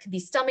where it could be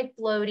stomach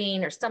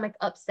bloating or stomach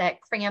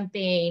upset,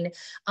 cramping.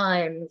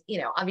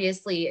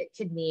 Obviously it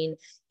could mean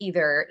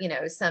either,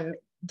 some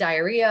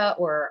diarrhea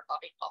or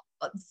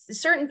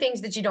certain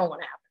things that you don't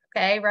want to happen.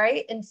 Okay.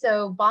 Right. And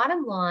so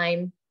bottom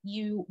line,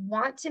 you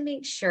want to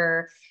make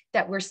sure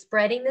that we're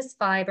spreading this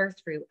fiber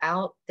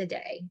throughout the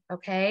day.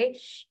 Okay.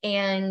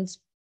 And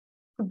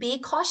be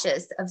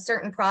cautious of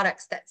certain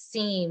products that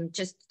seem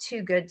just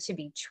too good to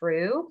be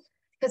true,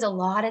 because a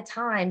lot of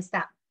times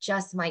that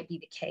just might be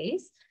the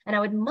case. And I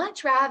would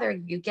much rather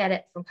you get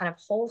it from kind of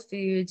whole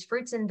foods,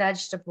 fruits and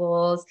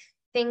vegetables,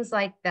 things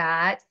like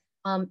that.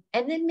 And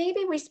then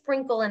maybe we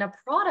sprinkle in a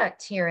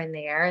product here and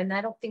there. And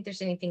I don't think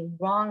there's anything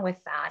wrong with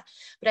that.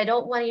 But I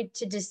don't want you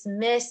to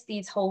dismiss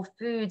these whole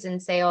foods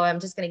and say, oh,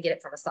 I'm just going to get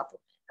it from a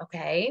supplement.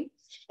 Okay.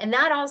 And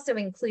that also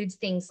includes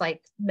things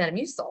like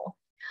Metamucil.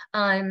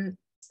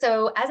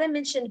 So as I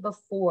mentioned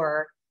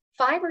before,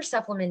 fiber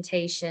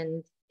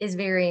supplementation is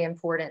very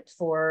important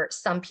for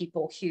some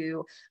people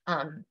who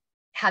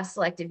have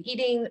selective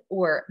eating,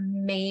 or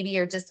maybe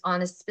are just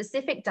on a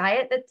specific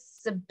diet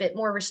that's a bit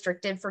more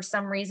restrictive for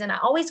some reason. I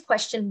always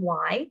question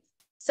why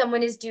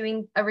someone is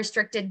doing a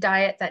restricted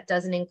diet that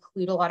doesn't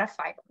include a lot of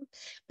fiber,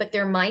 but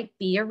there might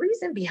be a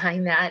reason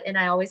behind that, and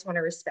I always want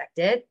to respect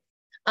it.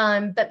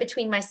 But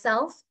between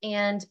myself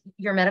and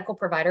your medical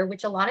provider,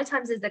 which a lot of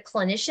times is the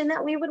clinician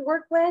that we would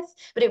work with,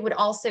 but it would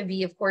also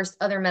be, of course,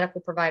 other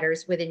medical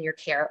providers within your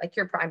care, like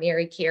your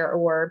primary care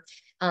or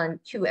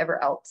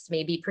whoever else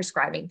may be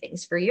prescribing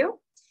things for you.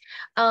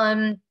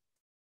 I'm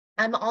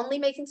only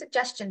making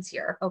suggestions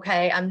here,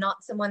 okay? I'm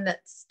not someone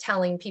that's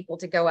telling people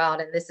to go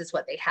out and this is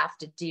what they have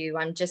to do.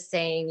 I'm just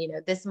saying,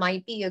 this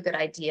might be a good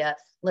idea.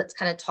 Let's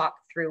kind of talk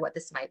through what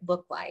this might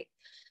look like.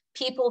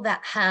 People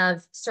that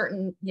have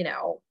certain,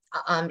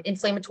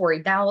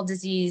 inflammatory bowel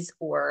disease,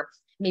 or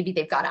maybe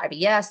they've got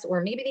IBS,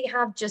 or maybe they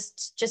have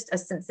just a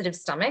sensitive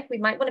stomach, we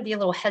might want to be a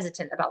little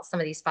hesitant about some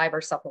of these fiber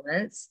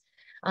supplements.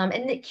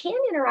 And it can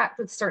interact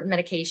with certain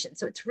medications.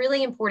 So it's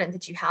really important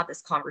that you have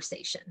this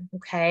conversation,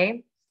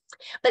 okay?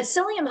 But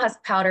psyllium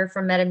husk powder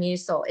from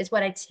Metamucil is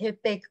what I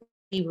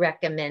typically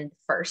recommend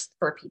first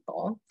for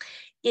people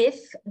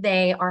if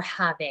they are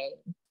having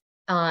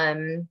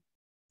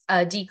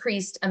a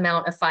decreased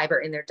amount of fiber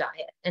in their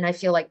diet. And I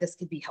feel like this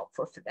could be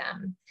helpful for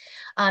them.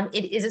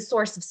 It is a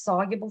source of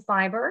soluble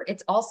fiber.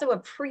 It's also a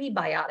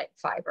prebiotic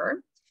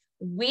fiber.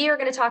 We are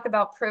going to talk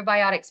about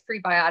probiotics,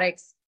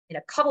 prebiotics in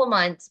a couple of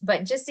months,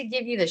 but just to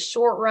give you the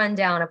short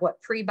rundown of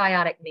what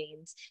prebiotic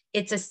means,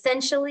 it's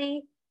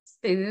essentially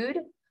food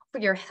for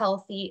your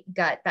healthy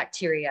gut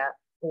bacteria,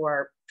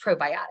 or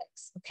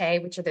probiotics, okay,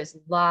 which are those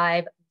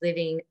live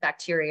living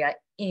bacteria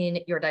in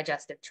your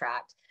digestive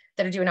tract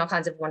that are doing all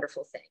kinds of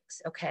wonderful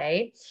things,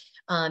 okay,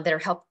 that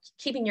are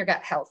keeping your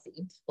gut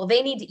healthy. Well,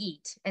 they need to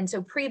eat. And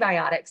so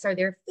prebiotics are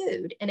their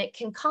food, and it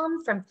can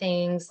come from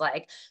things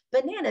like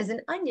bananas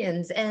and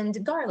onions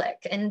and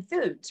garlic and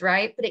foods,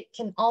 right? But it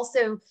can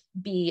also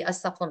be a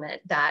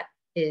supplement that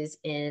is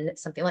in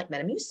something like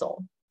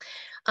Metamucil.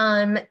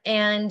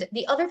 And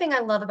the other thing I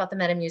love about the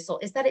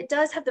Metamucil is that it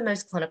does have the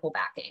most clinical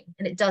backing,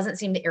 and it doesn't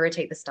seem to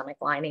irritate the stomach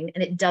lining,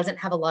 and it doesn't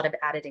have a lot of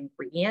added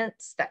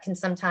ingredients that can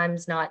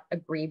sometimes not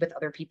agree with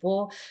other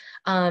people,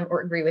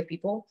 or agree with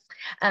people.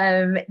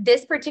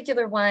 This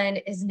particular one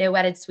is no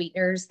added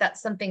sweeteners.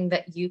 That's something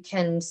that you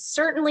can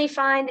certainly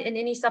find in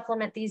any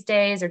supplement these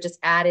days, or just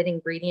added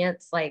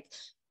ingredients like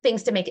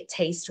things to make it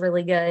taste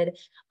really good,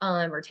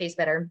 or taste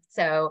better.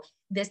 So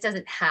this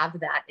doesn't have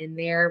that in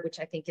there, which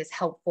I think is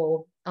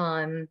helpful.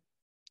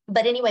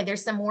 But anyway,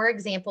 there's some more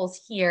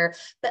examples here.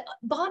 But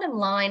bottom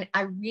line,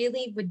 I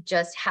really would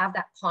just have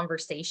that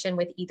conversation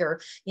with either,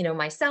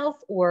 myself,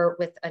 or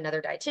with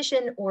another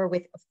dietitian, or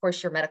with, of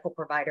course, your medical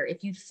provider,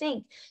 if you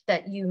think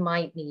that you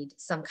might need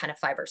some kind of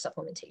fiber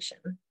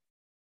supplementation.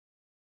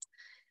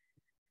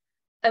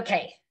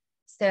 Okay,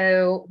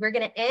 so we're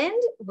going to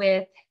end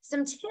with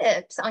some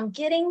tips on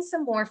getting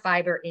some more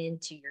fiber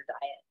into your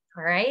diet.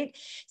 All right.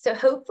 So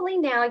hopefully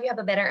now you have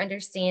a better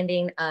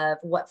understanding of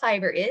what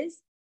fiber is,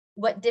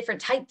 what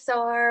different types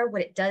are,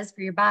 what it does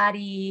for your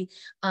body,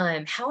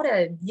 how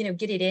to,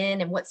 get it in,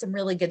 and what some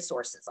really good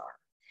sources are.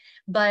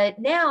 But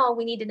now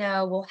we need to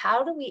know, well,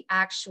 how do we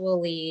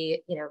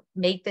actually,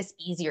 make this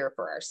easier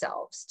for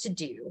ourselves to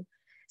do?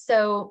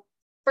 So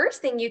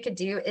first thing you could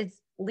do is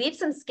leave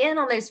some skin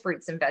on those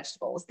fruits and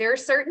vegetables. There are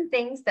certain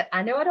things that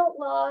I know I don't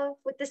love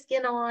with the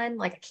skin on,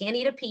 like I can't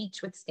eat a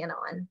peach with skin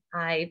on.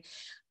 I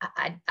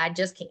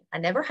just can't. I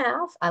never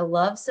have. I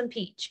love some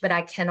peach, but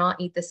I cannot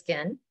eat the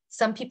skin.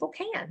 Some people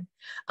can.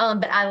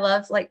 But I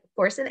love, like, of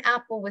course, an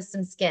apple with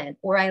some skin,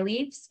 or I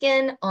leave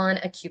skin on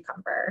a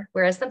cucumber,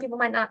 whereas some people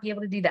might not be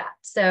able to do that.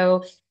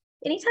 So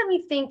anytime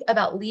you think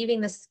about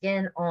leaving the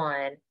skin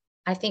on,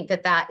 I think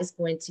that that is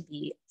going to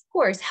be, of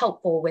course,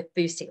 helpful with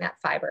boosting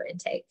that fiber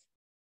intake.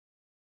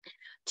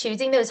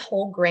 Choosing those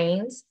whole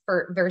grains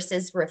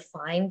versus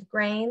refined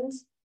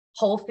grains.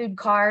 Whole food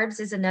carbs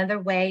is another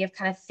way of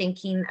kind of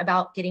thinking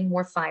about getting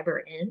more fiber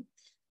in.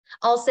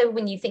 Also,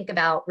 when you think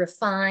about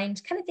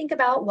refined, kind of think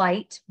about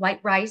white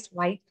rice,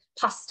 white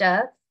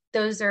pasta.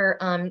 Those are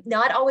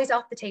not always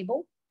off the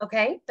table,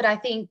 okay? But I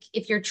think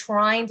if you're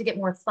trying to get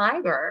more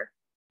fiber,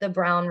 the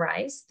brown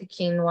rice, the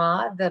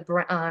quinoa,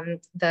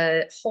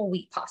 the whole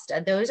wheat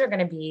pasta, those are going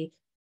to be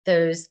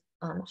those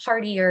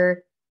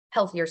heartier,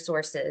 healthier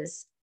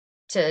sources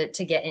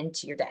to get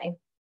into your day.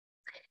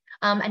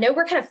 I know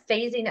we're kind of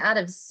phasing out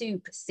of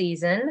soup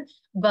season,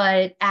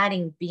 but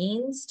adding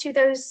beans to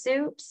those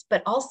soups,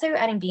 but also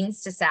adding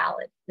beans to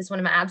salad is one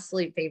of my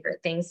absolute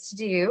favorite things to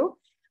do,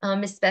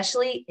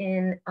 especially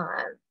in,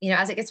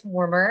 as it gets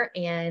warmer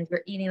and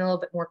we're eating a little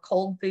bit more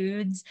cold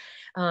foods.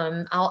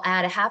 I'll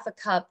add a half a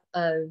cup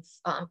of,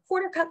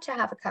 quarter cup to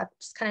half a cup,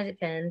 just kind of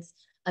depends,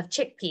 of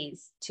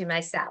chickpeas to my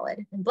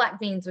salad. And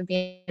black beans would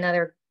be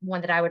another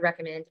one that I would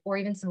recommend, or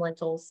even some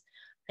lentils.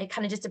 It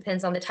kind of just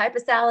depends on the type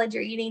of salad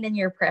you're eating and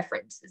your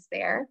preferences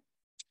there.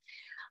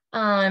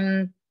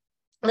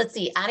 Let's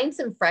see, adding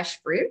some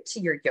fresh fruit to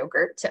your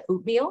yogurt, to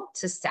oatmeal,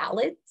 to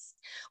salads.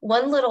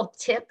 One little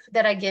tip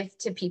that I give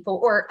to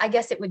people, or I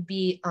guess it would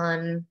be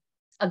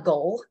a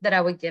goal that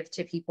I would give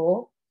to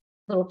people,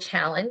 little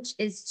challenge,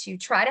 is to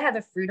try to have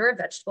a fruit or a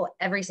vegetable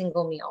every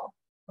single meal.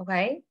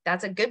 Okay,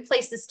 that's a good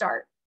place to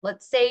start.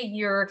 Let's say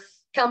you're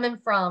coming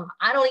from,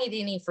 I don't eat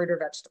any fruit or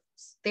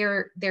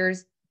vegetables.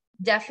 There's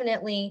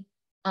definitely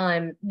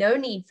no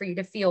need for you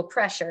to feel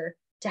pressure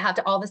to have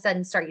to all of a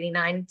sudden start eating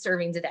 9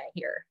 servings a day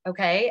here.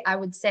 Okay. I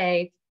would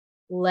say,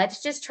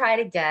 let's just try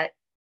to get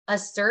a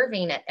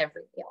serving at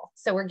every meal.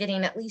 So we're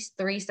getting at least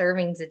 3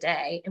 servings a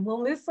day and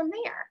we'll move from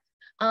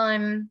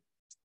there.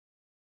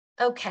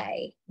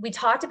 Okay. We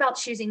talked about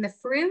choosing the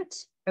fruit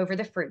over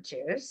the fruit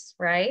juice,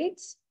 right?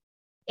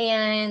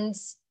 And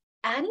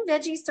adding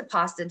veggies to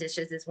pasta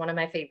dishes is one of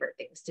my favorite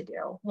things to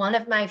do. One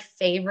of my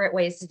favorite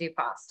ways to do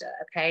pasta.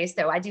 Okay.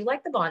 So I do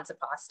like the Bonza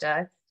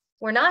pasta.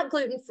 We're not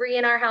gluten-free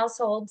in our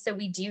household, so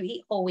we do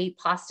eat whole wheat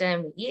pasta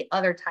and we eat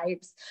other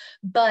types,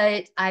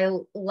 but I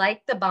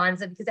like the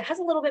Bonza because it has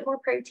a little bit more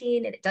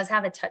protein and it does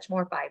have a touch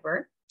more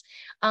fiber.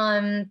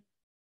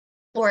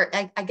 Or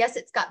I guess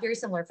it's got very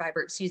similar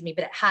fiber, excuse me,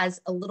 but it has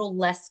a little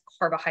less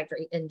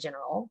carbohydrate in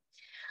general.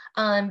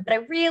 But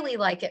I really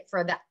like it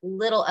for that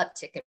little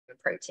uptick in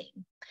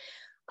protein.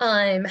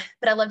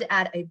 But I love to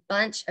add a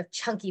bunch of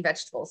chunky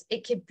vegetables.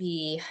 It could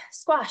be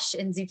squash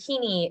and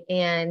zucchini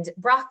and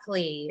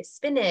broccoli,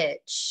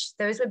 spinach.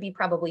 Those would be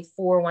probably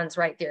 4 ones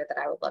right there that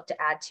I would love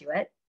to add to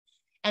it.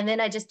 And then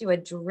I just do a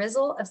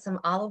drizzle of some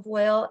olive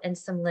oil and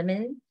some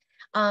lemon,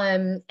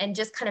 and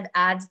just kind of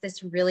adds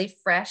this really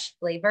fresh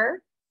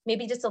flavor.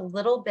 Maybe just a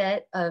little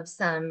bit of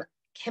some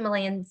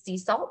Himalayan sea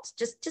salt,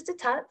 just a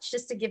touch,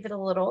 just to give it a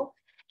little.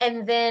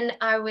 And then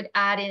I would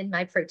add in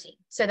my protein.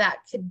 So that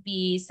could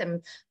be some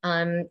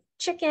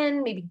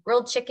chicken, maybe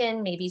grilled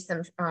chicken, maybe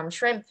some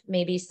shrimp,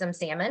 maybe some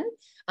salmon.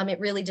 It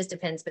really just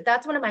depends. But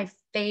that's one of my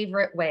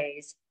favorite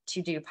ways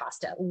to do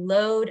pasta.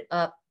 Load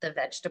up the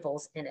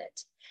vegetables in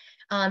it.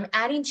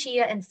 Adding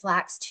chia and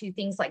flax to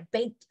things like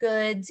baked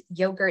goods,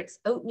 yogurts,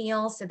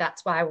 oatmeal. So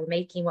that's why we're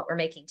making what we're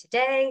making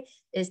today,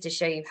 is to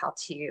show you how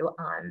to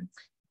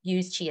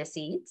use chia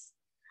seeds.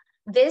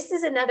 This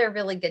is another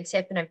really good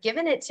tip, and I've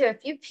given it to a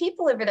few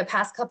people over the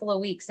past couple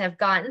of weeks, and I've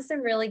gotten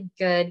some really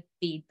good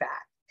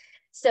feedback.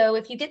 So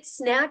if you get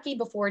snacky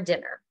before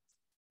dinner,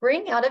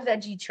 bring out a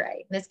veggie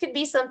tray. This could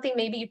be something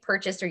maybe you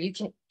purchased, or you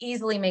can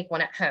easily make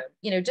one at home.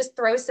 Just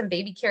throw some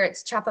baby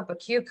carrots, chop up a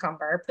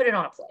cucumber, put it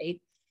on a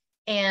plate,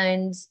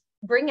 and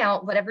bring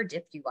out whatever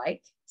dip you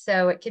like.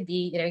 So it could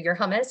be, your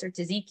hummus or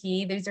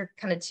tzatziki. Those are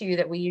kind of 2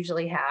 that we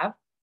usually have.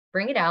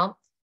 Bring it out.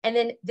 And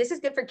then this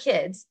is good for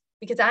kids,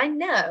 because I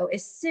know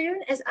as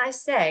soon as I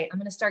say, I'm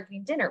going to start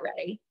getting dinner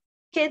ready,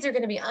 kids are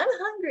going to be, I'm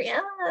hungry,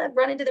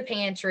 run into the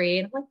pantry.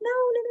 And I'm like,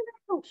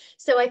 no.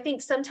 So I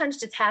think sometimes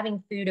just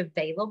having food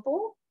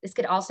available, this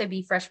could also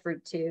be fresh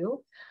fruit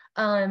too.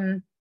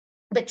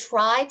 But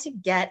try to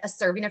get a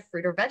serving of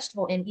fruit or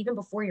vegetable in even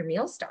before your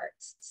meal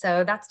starts.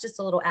 So that's just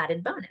a little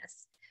added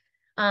bonus.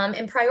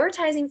 And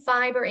prioritizing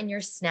fiber in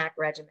your snack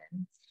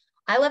regimen.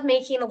 I love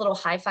making a little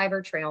high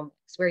fiber trail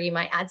mix where you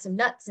might add some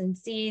nuts and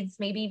seeds,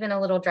 maybe even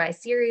a little dry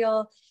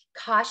cereal.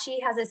 Kashi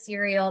has a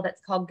cereal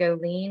that's called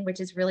Godin, which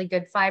is really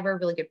good fiber,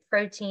 really good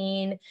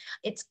protein.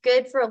 It's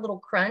good for a little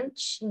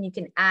crunch, and you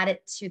can add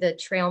it to the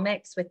trail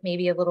mix with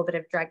maybe a little bit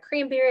of dried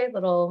cranberry,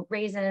 little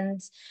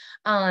raisins.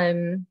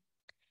 And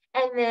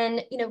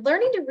then,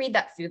 learning to read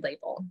that food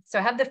label. So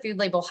I have the food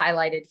label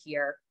highlighted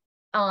here.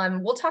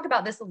 We'll talk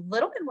about this a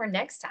little bit more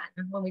next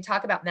time when we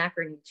talk about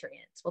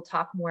macronutrients. We'll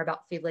talk more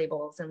about food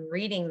labels and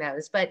reading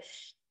those, but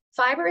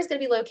fiber is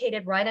going to be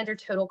located right under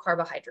total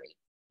carbohydrate.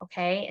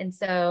 Okay. And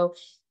so,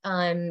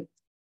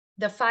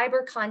 the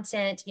fiber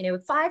content,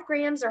 5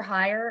 grams or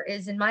higher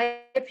is, in my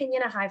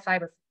opinion, a high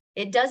fiber.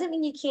 It doesn't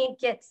mean you can't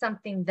get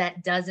something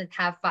that doesn't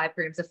have 5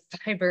 grams of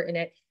fiber in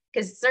it,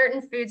 because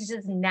certain foods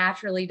just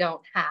naturally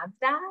don't have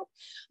that.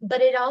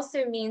 But it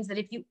also means that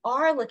if you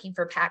are looking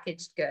for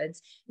packaged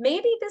goods,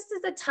 maybe this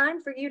is a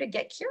time for you to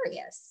get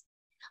curious.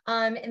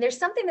 And there's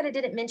something that I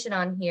didn't mention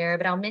on here,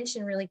 but I'll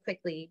mention really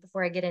quickly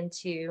before I get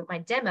into my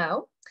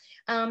demo.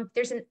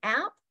 There's an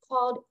app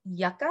called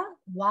Yucca,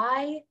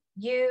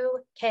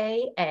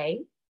 Yuka.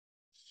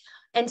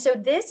 And so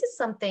this is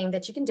something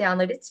that you can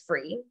download. It's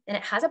free and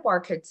it has a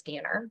barcode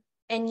scanner.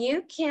 And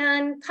you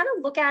can kind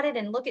of look at it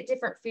and look at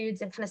different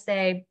foods and kind of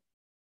say,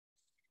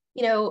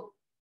 you know,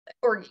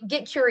 or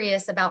get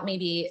curious about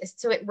maybe,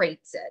 so it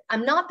rates it.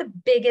 I'm not the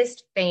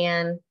biggest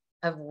fan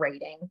of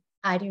rating.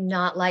 I do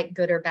not like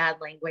good or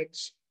bad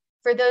language.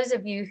 For those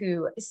of you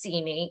who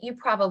see me, you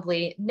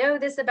probably know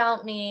this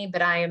about me,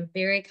 but I am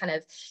very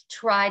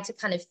try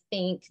to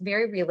think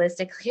very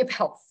realistically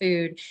about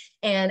food.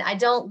 And I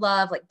don't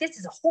love like, this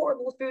is a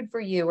horrible food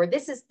for you, or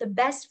this is the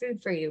best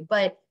food for you,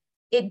 but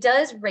it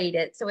does rate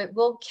it. So it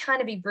will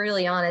kind of be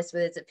brutally honest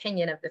with its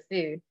opinion of the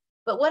food.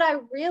 But what I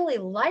really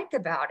like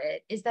about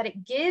it is that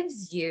it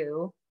gives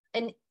you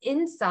an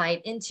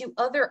insight into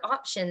other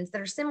options that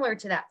are similar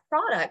to that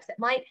product that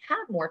might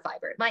have more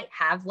fiber. It might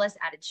have less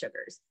added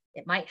sugars.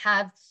 It might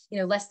have,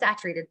 less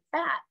saturated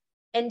fat.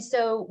 And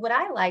so what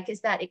I like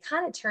is that it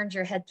kind of turns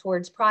your head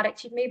towards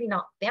products you've maybe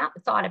not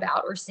thought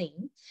about or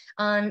seen.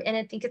 And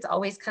I think it's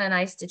always kind of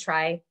nice to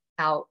try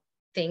out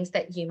things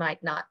that you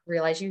might not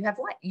realize you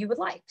would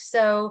like.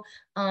 So,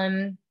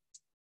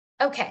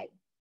 okay.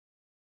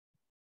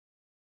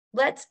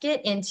 Let's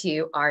get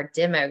into our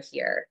demo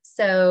here.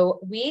 So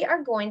we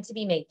are going to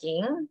be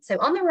making, so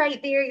on the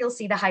right there, you'll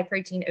see the high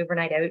protein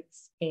overnight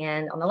oats,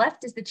 and on the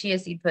left is the chia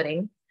seed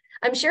pudding.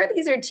 I'm sure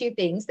these are two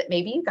things that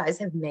maybe you guys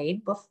have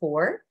made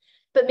before,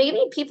 but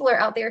maybe people are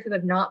out there who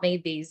have not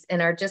made these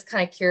and are just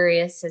kind of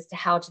curious as to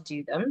how to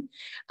do them.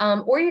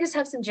 Or you just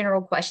have some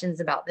general questions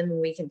about them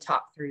and we can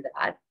talk through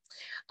that.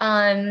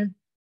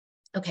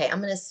 Okay,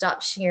 I'm gonna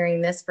stop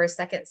sharing this for a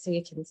second so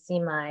you can see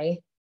my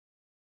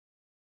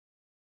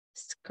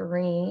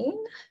screen.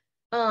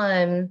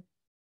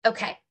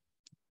 Okay,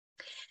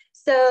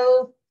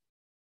 so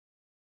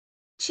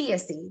chia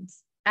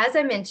seeds. As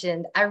I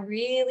mentioned, I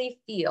really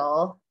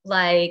feel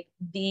like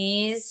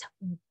these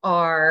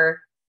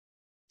are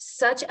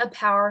such a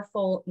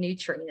powerful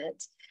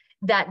nutrient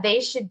that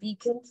they should be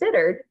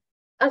considered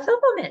a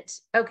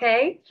supplement,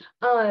 okay?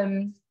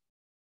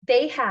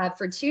 They have,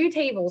 for 2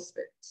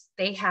 tablespoons,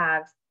 they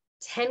have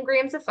 10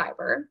 grams of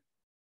fiber.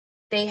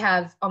 They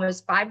have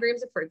almost 5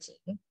 grams of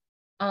protein.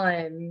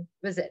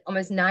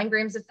 Almost 9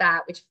 grams of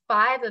fat, which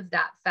 5 of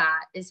that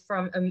fat is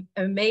from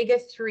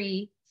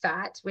omega-3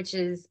 fat, which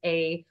is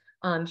a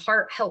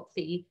heart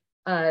healthy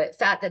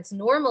fat that's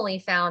normally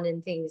found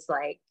in things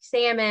like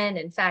salmon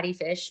and fatty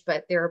fish,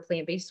 but there are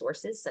plant-based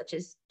sources such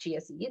as chia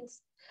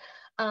seeds.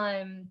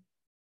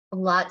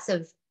 Lots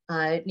of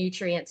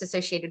nutrients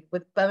associated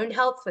with bone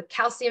health, with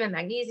calcium and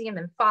magnesium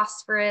and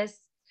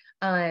phosphorus.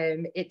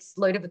 It's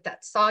loaded with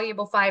that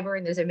soluble fiber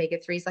and those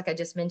omega-3s, like I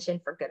just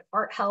mentioned, for good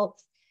heart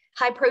health.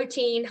 High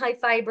protein, high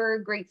fiber,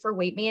 great for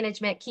weight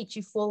management, keeps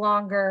you full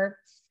longer.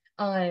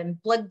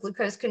 Blood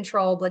glucose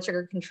control, blood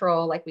sugar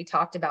control, like we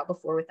talked about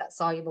before with that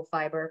soluble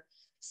fiber.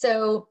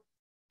 So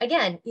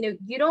again,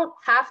 you don't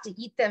have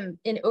to eat them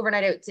in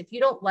overnight oats. If you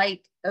don't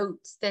like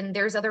oats, then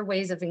there's other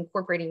ways of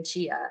incorporating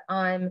chia.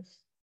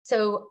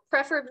 So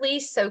preferably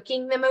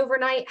soaking them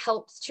overnight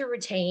helps to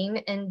retain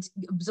and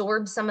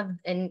absorb some of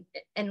and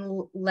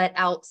let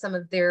out some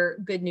of their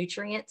good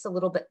nutrients a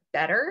little bit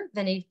better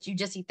than if you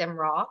just eat them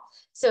raw.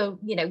 So,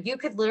 you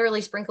could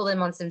literally sprinkle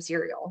them on some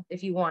cereal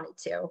if you wanted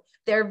to.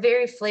 They're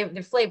they're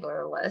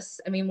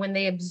flavorless. I mean, when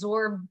they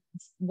absorb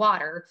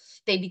water,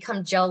 they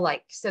become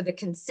gel-like. So the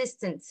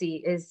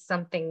consistency is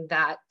something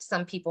that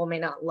some people may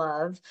not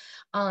love.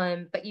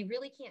 But you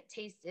really can't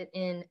taste it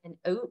in an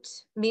oat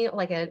meal,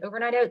 like an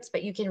overnight oats,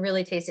 but you can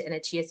really taste it in a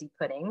chia seed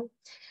pudding.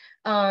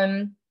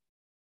 And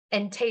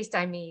taste,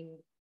 I mean,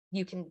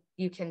 you can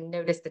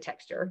notice the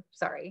texture.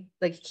 Sorry,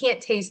 like you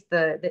can't taste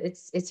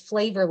it's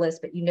flavorless,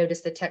 but you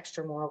notice the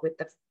texture more with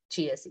the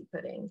chia seed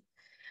pudding.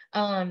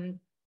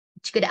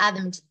 You could add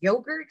them to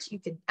yogurt. You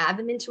could add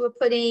them into a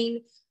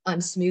pudding.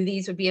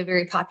 Smoothies would be a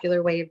very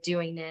popular way of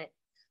doing it.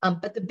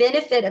 But the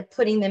benefit of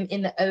putting them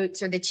in the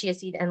oats or the chia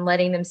seed and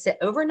letting them sit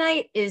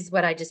overnight is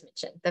what I just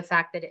mentioned. The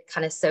fact that it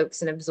kind of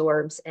soaks and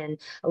absorbs, and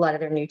a lot of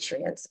their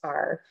nutrients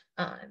are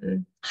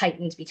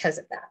heightened because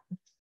of that.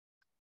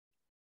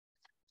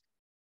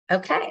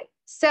 Okay,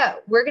 so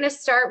we're going to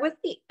start with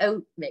the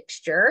oat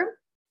mixture.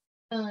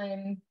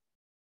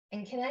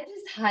 And can I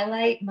just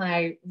highlight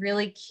my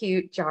really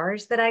cute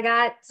jars that I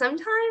got?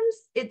 Sometimes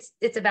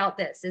it's about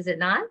this, is it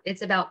not?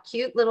 It's about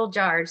cute little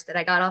jars that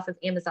I got off of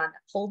Amazon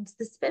that holds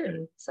the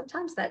spoon.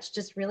 Sometimes that's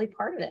just really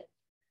part of it.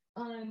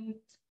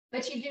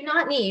 But you do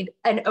not need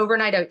an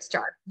overnight oats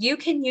jar. You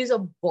can use a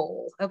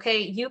bowl, okay?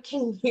 You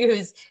can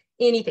use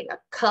anything, a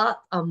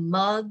cup, a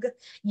mug.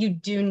 You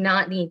do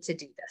not need to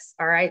do this,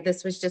 all right?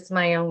 This was just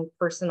my own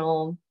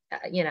personal,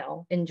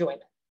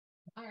 enjoyment.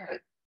 All right.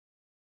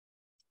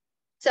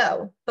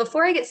 So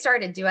before I get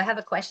started, do I have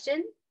a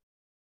question?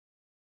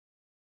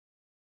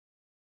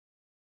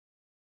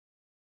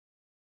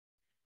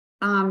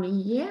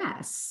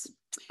 Yes.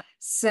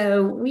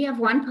 So we have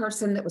one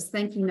person that was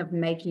thinking of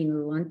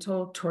making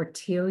lentil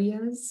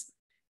tortillas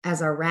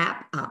as a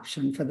wrap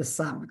option for the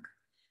summer.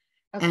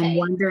 And Okay.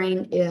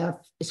 wondering if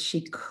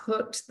she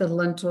cooked the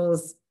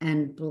lentils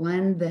and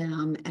blend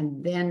them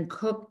and then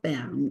cook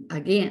them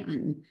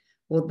again,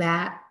 will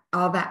that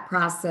all that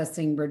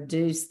processing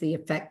reduce the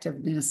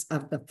effectiveness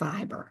of the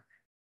fiber?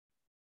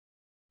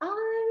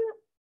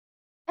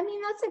 I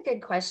mean, that's a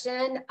good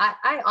question.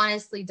 I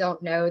honestly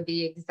don't know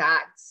the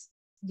exact,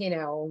 you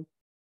know,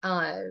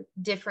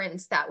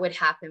 difference that would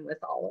happen with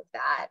all of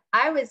that.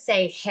 I would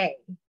say, hey,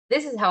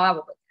 this is how I would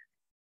look at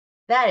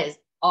it. That is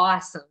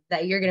awesome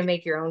that you're going to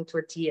make your own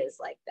tortillas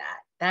like that.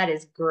 That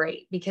is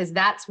great because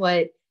that's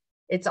what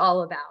it's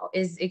all about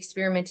is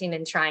experimenting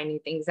and trying new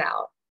things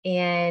out.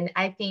 And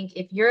I think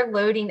if you're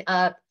loading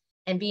up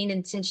and being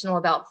intentional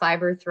about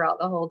fiber throughout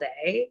the whole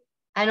day,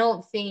 I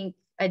don't think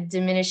a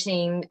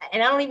diminishing,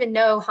 and I don't even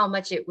know how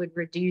much it would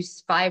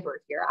reduce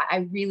fiber here.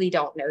 I really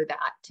don't know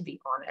that, to be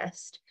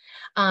honest.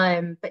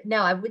 But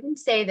no, I wouldn't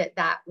say that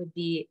that would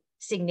be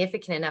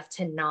significant enough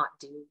to not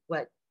do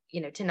what,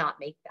 to not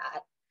make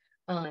that.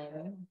 All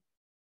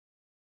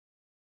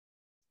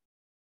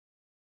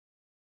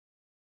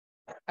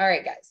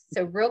right, guys.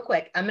 So real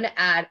quick, I'm gonna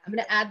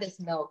add this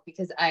milk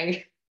because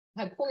I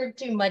poured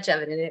too much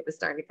of it and it was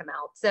starting to come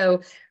out.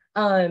 So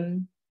I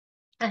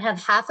have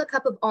half a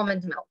cup of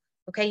almond milk.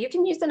 Okay, you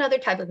can use another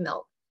type of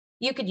milk.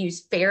 You could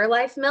use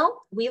Fairlife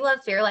milk. We love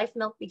Fairlife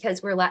milk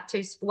because we're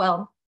lactose,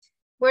 well,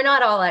 we're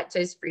not all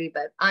lactose free,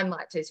 but I'm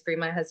lactose free.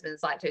 My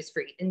husband's lactose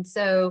free. And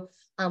so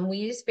we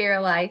use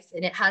Fairlife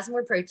and it has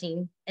more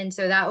protein. And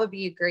so that would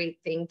be a great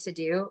thing to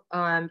do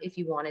if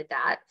you wanted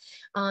that.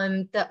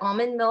 The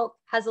almond milk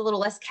has a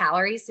little less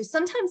calories. So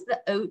sometimes the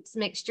oats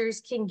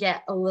mixtures can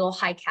get a little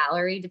high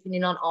calorie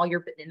depending on all you're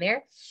putting in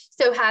there.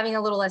 So having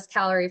a little less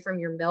calorie from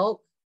your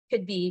milk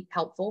could be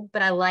helpful,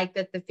 but I like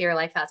that the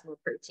Fairlife has more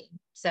protein.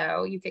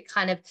 So you could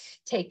kind of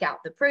take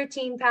out the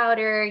protein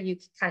powder. You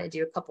could kind of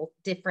do a couple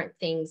different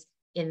things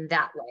in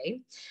that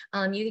way.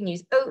 You can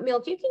use oat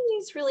milk. You can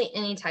use really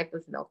any type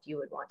of milk you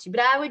would want to, but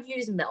I would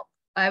use milk.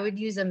 I would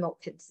use a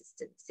milk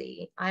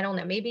consistency. I don't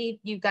know. Maybe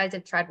you guys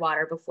have tried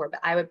water before,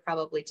 but I would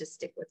probably just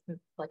stick with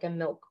like a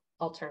milk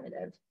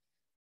alternative.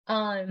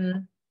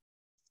 The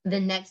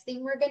next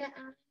thing we're going to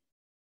add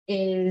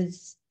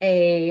is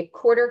a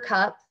 1/4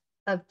 cup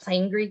of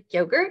plain Greek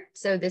yogurt.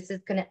 So this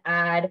is going to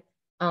add,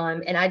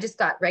 and I just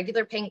got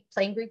regular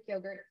plain Greek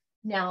yogurt.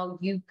 Now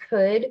you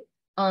could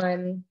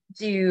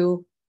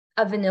do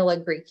a vanilla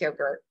Greek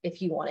yogurt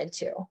if you wanted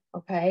to.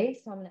 Okay,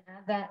 so I'm going to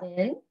add that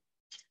in.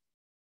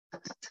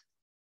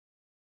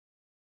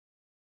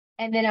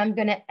 And then I'm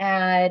going to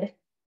add,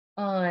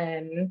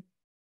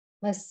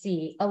 let's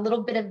see, a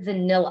little bit of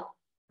vanilla.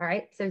 All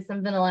right, so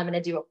some vanilla. I'm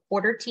going to do a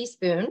 1/4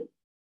 teaspoon.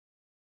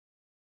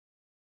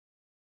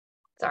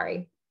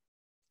 Sorry.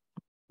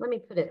 Let me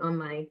put it on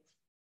my.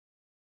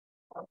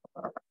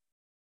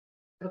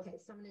 Okay,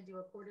 so I'm going to do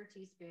a 1/4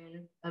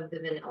 teaspoon of the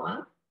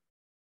vanilla.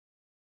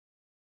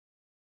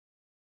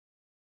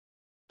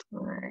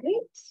 All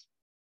right.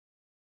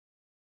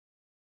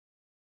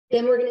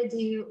 Then we're going to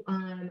do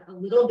a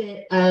little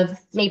bit of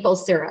maple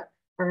syrup.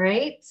 All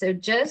right, so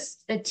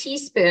just a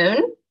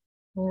teaspoon.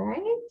 All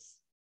right.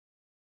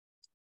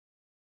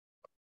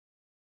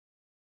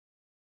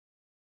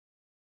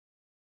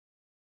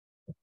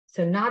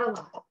 So not a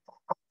lot,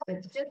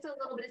 but just a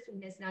little bit of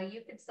sweetness. Now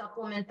you could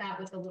supplement that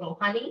with a little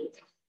honey.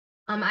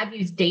 I've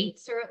used date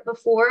syrup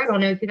before. I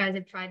don't know if you guys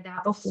have tried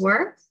that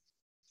before.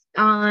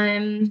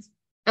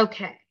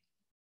 Okay.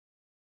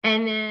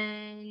 And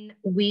then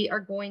we are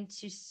going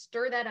to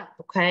stir that up.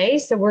 Okay.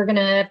 So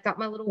I've got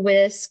my little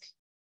whisk.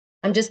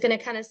 I'm just going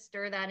to kind of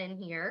stir that in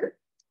here.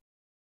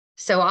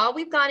 So all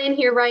we've got in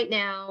here right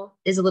now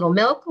is a little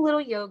milk, a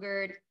little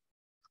yogurt,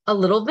 a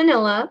little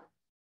vanilla,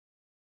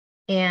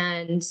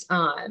 and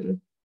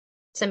some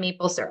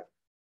maple syrup.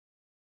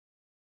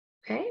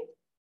 Okay.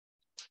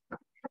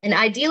 And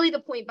ideally,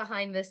 the point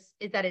behind this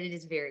is that it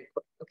is very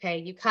quick. Okay.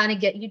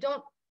 You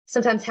don't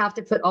sometimes have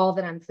to put all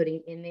that I'm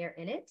putting in there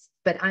in it,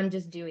 but I'm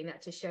just doing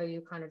that to show you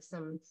kind of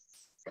some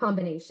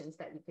combinations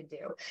that you could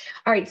do.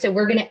 All right. So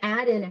we're going to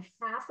add in a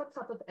 1/2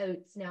 cup of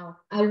oats. Now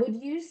I would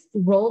use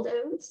rolled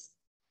oats.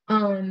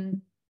 I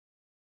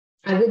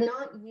would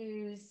not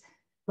use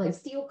like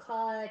steel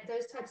cut.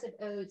 Those types of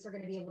oats are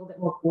going to be a little bit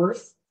more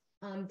coarse.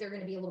 They're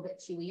going to be a little bit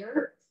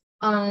chewier.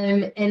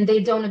 And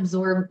they don't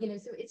absorb,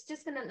 so it's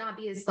just going to not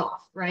be as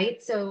soft,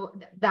 right? So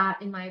that,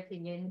 in my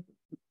opinion,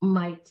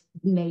 might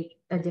make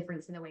a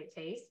difference in the way it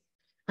tastes.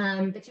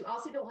 But you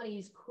also don't want to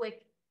use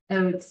quick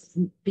oats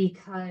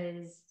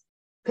because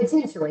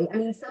potentially, I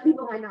mean, some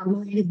people might not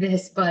mind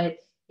this, but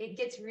it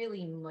gets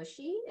really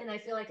mushy and I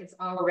feel like it's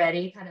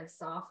already kind of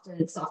soft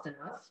and soft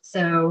enough.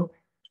 So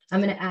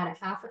I'm going to add a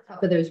 1/2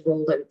 cup of those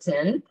rolled oats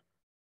in.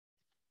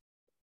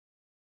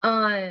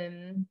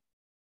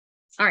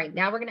 All right,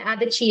 now we're going to add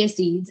the chia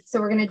seeds. So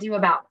we're going to do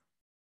about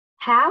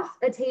half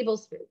a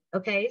tablespoon.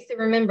 Okay, so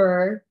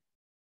remember,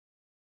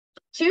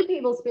 2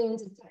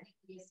 tablespoons is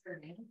technically a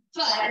serving,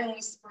 but when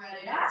we spread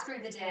it out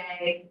through the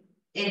day,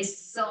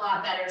 it's a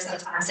lot better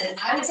sometimes. And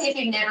I would say if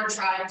you've never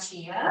tried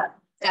chia,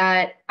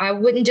 that I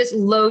wouldn't just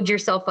load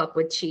yourself up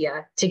with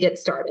chia to get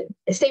started.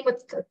 Same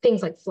with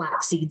things like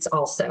flax seeds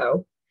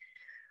also.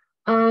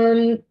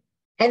 And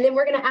then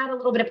we're going to add a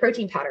little bit of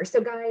protein powder.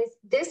 So guys,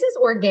 this is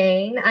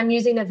Orgain. I'm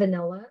using a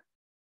vanilla.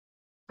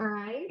 All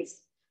right.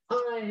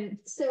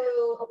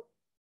 So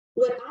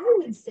what I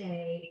would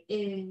say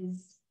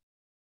is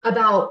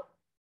about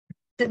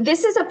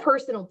this is a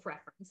personal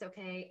preference,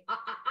 okay?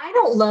 I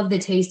don't love the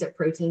taste of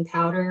protein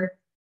powder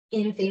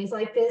in things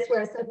like this,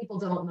 whereas some people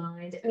don't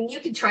mind. I mean, you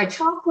can try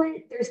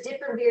chocolate. There's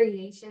different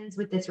variations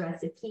with this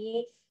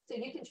recipe. So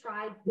you can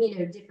try,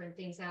 different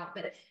things out.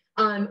 But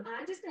I'm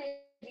just going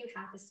to do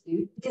half a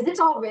scoop because it's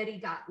already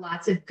got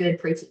lots of good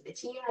protein. The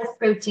chia has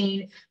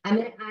protein. I'm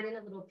going to add in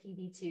a little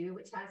PB2,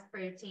 which has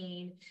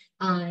protein.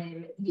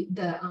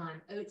 The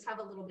oats have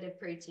a little bit of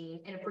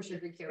protein. And of course, your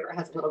Greek yogurt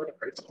has a little bit of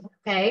protein,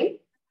 okay?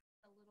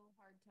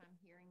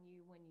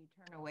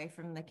 Away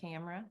from the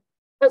camera.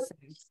 Oh,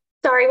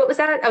 sorry, what was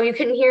that? Oh, you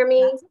couldn't hear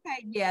me? That's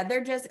okay. Yeah,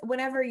 they're just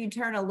whenever you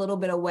turn a little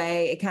bit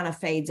away, it kind of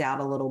fades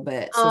out a little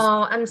bit.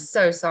 Oh, I'm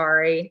so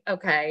sorry.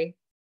 Okay.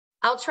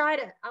 I'll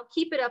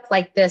keep it up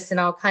like this and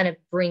I'll kind of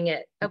bring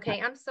it.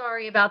 Okay. I'm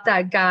sorry about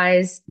that,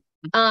 guys.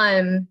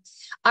 All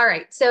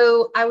right.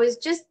 So I was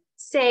just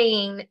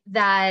saying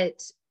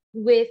that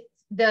with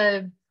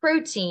the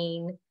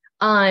protein,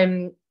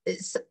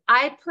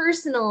 I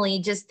personally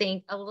just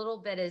think a little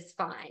bit is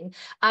fine.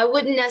 I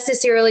wouldn't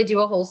necessarily do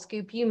a whole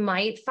scoop. You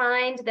might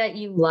find that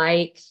you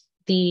like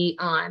the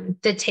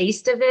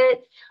taste of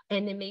it,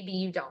 and then maybe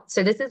you don't.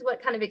 So this is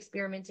what kind of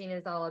experimenting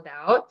is all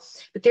about.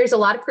 But there's a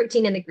lot of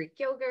protein in the Greek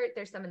yogurt.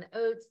 There's some in the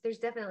oats. There's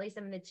definitely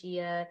some in the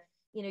chia.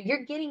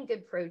 You're getting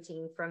good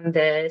protein from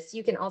this.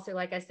 You can also,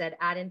 like I said,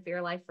 add in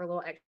Fairlife for a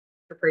little extra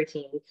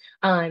protein.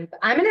 I'm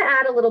going to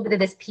add a little bit of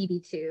this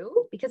PB2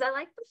 because I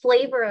like the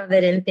flavor of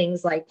it in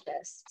things like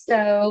this.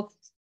 So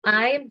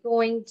I am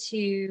going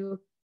to,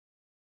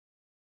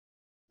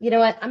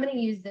 I'm going to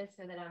use this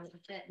so that I'm a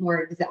bit more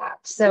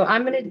exact. So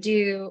I'm going to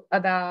do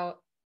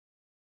about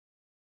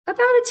a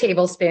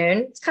tablespoon.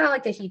 It's kind of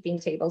like a heaping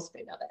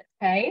tablespoon of it.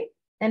 Okay.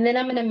 And then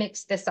I'm going to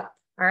mix this up.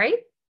 All right.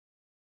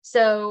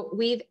 So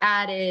we've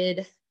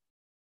added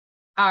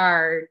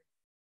our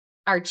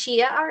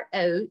chia, our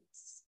oats.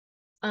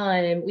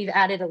 We've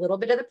added a little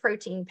bit of the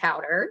protein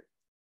powder,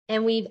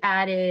 and we've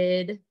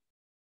added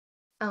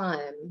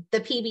the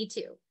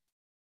PB2.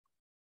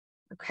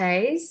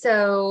 Okay,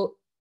 so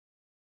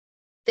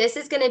this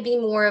is going to be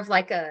more of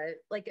like a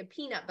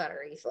peanut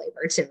buttery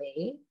flavor to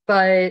me,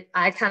 but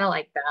I kind of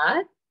like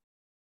that.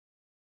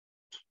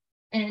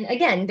 And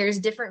again, there's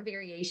different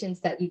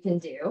variations that you can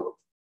do.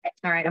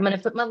 All right, I'm going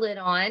to put my lid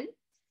on,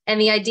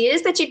 and the idea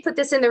is that you put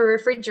this in the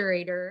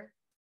refrigerator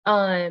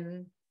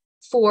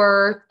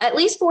for at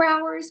least 4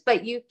 hours,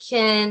 but you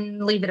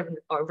can leave it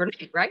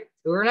overnight, right?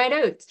 Overnight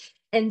oats.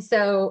 And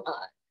so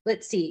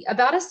let's see,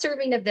 about a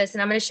serving of this,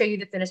 and I'm going to show you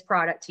the finished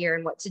product here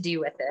and what to do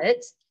with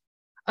it.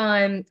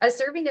 A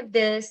serving of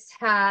this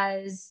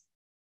has,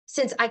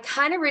 since I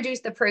kind of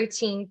reduced the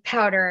protein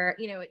powder,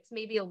 it's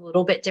maybe a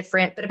little bit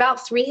different, but about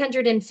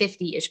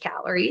 350-ish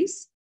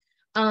calories,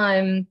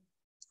 around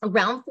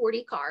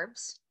 40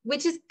 carbs,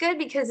 which is good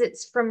because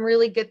it's from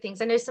really good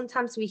things. I know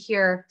sometimes we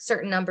hear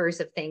certain numbers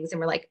of things and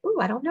we're like, oh,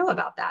 I don't know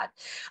about that.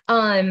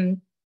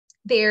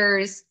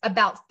 There's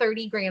about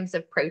 30 grams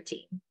of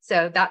protein.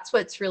 So that's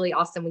what's really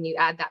awesome when you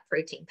add that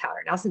protein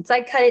powder. Now, since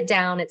I cut it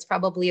down, it's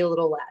probably a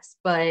little less,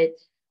 but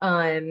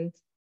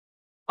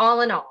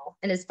all in all,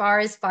 and as far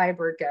as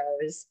fiber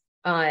goes,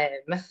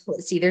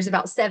 let's see, there's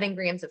about 7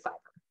 grams of fiber.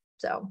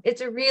 So it's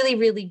a really,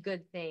 really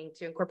good thing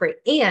to incorporate.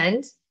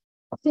 And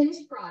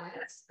finished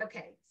products.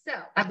 Okay, so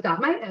I've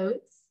got my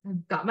oats.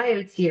 I've got my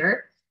oats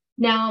here.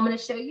 Now I'm going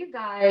to show you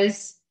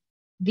guys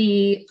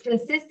the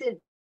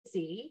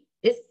consistency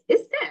is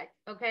thick.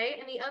 Okay,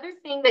 and the other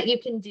thing that you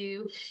can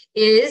do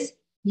is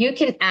you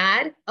can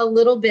add a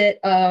little bit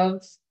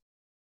of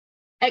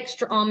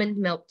extra almond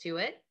milk to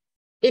it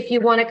if you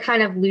want to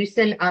kind of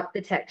loosen up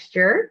the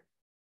texture.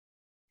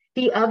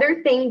 The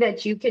other thing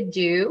that you could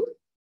do,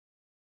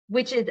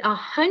 which is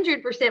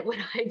 100% what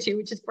I do,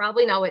 which is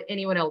probably not what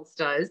anyone else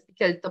does,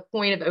 because the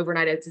point of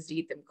overnight oats is to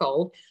eat them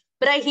cold.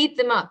 But I heat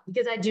them up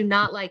because I do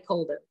not like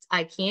cold oats.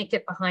 I can't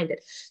get behind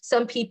it.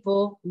 Some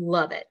people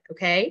love it,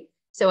 okay?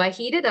 So I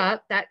heat it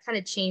up. That kind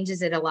of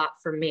changes it a lot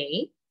for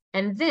me.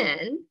 And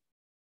then,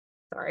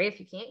 sorry if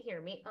you can't hear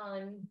me,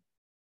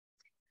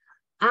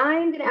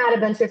 I'm going to add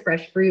a bunch of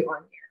fresh fruit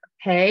on here,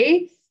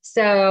 okay?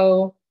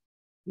 So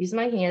use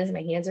my hands.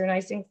 My hands are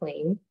nice and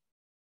clean.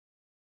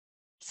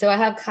 So I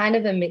have kind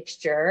of a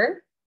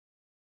mixture,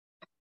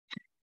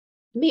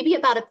 maybe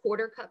about a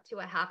 1/4 cup to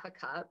a 1/2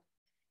 cup.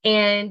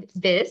 And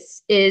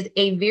this is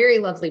a very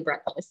lovely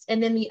breakfast.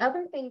 And then the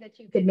other thing that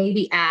you could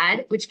maybe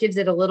add, which gives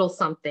it a little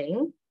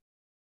something,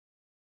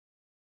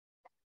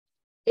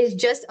 is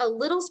just a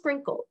little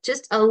sprinkle,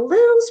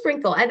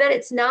 I bet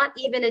it's not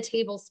even a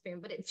tablespoon,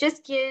 but it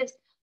just gives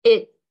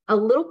it a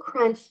little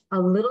crunch, a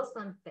little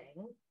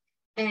something.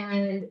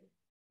 And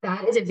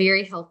that is a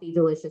very healthy,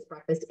 delicious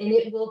breakfast, and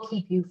it will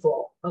keep you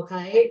full.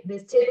 Okay.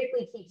 This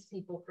typically keeps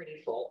people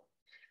pretty full.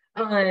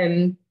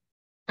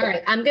 All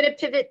right, I'm going to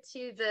pivot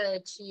to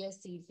the chia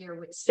seed here,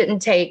 which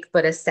shouldn't take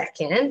but a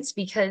second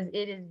because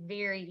it is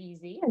very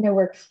easy. I know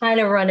we're kind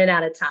of running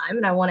out of time,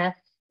 and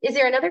is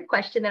there another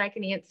question that I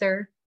can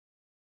answer?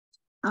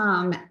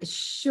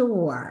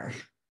 Sure.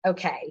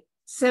 Okay.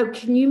 So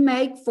can you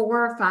make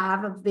 4 or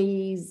 5 of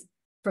these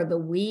for the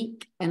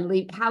week and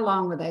leave? How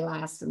long will they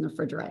last in the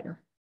refrigerator?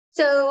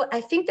 So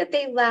I think that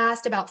they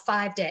last about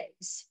 5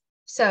 days.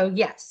 So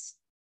yes.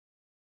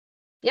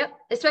 Yep.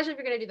 Especially if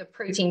you're going to do the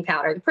protein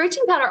powder. The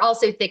protein powder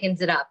also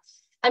thickens it up.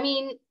 I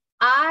mean,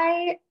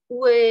 I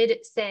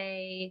would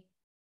say,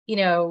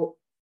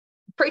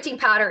 protein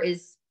powder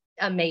is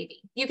a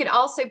maybe. You could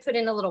also put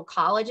in a little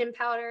collagen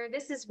powder.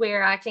 This is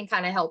where I can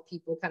kind of help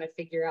people kind of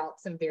figure out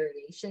some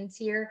variations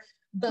here.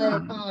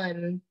 But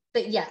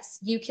yes,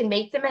 you can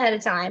make them ahead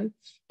of time.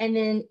 And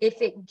then if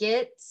it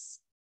gets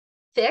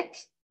thick,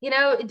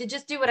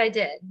 just do what I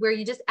did, where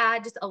you just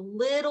add just a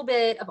little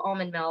bit of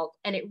almond milk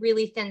and it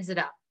really thins it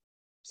up.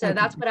 So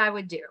that's what I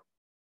would do.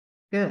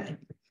 Good.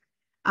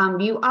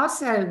 You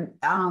also,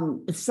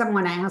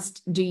 someone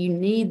asked, do you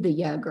need the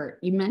yogurt?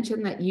 You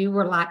mentioned that you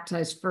were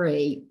lactose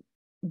free,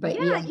 but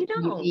yeah, you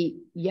don't. You eat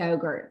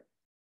yogurt.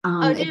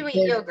 Do you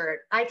eat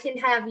yogurt? I can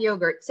have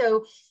yogurt.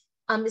 So,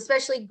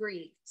 especially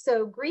Greek.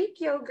 So Greek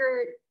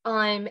yogurt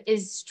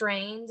is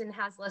strained and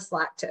has less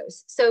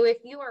lactose. So if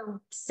you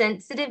are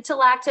sensitive to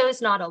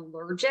lactose, not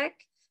allergic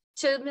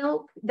to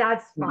milk,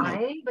 that's fine.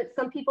 Right. But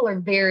some people are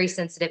very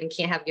sensitive and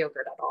can't have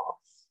yogurt at all.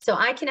 So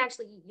I can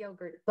actually eat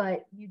yogurt,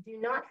 but you do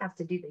not have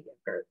to do the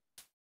yogurt.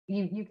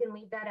 You can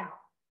leave that out.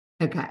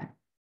 Okay.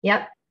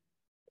 Yep.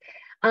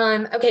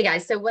 Okay,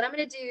 guys. So what I'm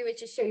going to do is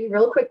just show you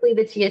real quickly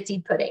the chia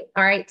seed pudding.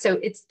 All right. So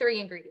it's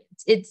 3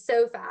 ingredients. It's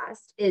so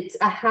fast. It's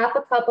a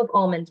 1/2 cup of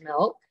almond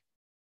milk.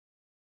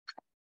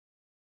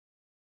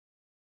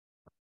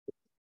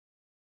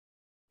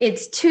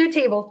 It's 2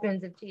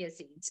 tablespoons of chia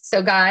seeds.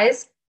 So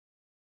guys,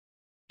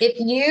 if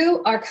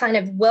you are kind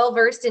of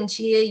well-versed in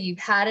chia, you've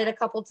had it a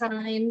couple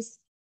times,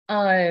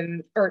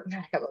 or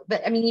not a couple,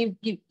 but I mean,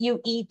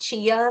 you eat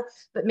chia,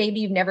 but maybe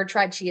you've never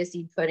tried chia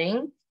seed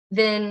pudding,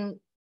 then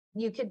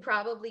you could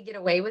probably get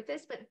away with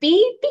this, but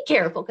be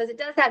careful because it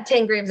does have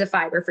 10 grams of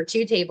fiber for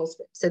 2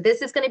 tablespoons. So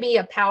this is going to be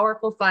a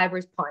powerful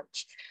fibrous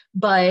punch,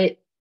 but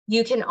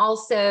you can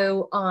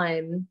also,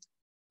 kind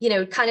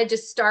of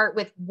just start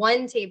with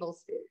 1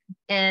 tablespoon,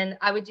 and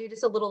I would do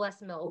just a little less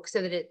milk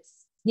so that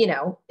it's,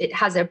 it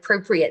has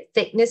appropriate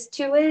thickness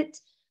to it.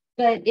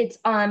 But it's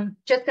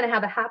just going to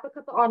have a 1/2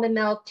 cup of almond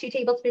milk, 2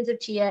 tablespoons of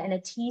chia, and a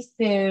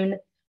teaspoon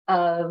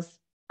of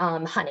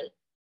honey,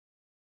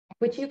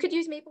 which you could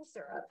use maple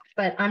syrup,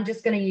 but I'm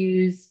just going to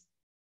use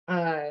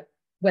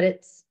what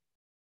it's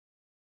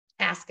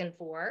asking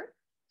for.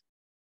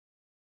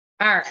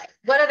 All right.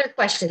 What other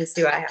questions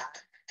do I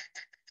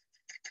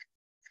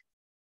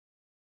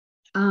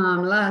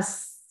have?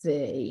 Let's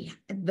see.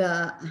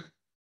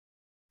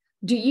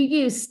 Do you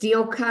use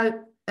steel coat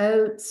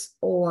oats,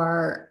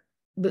 or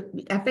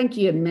I think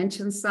you had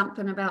mentioned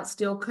something about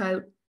steel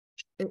coat?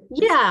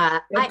 Yeah,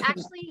 I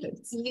actually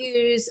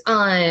use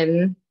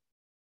the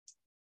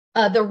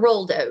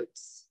rolled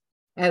oats.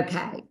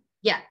 Okay.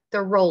 Yeah,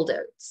 the rolled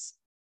oats.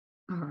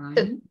 All right.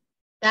 So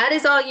that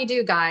is all you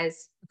do,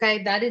 guys.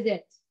 Okay, that is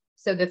it.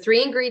 So the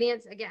 3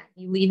 ingredients, again,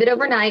 you leave it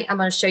overnight. I'm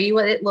going to show you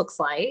what it looks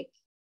like.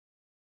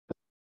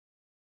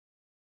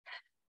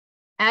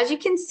 As you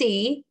can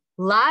see,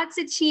 lots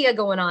of chia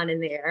going on in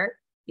there.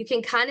 You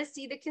can kind of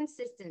see the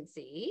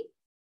consistency.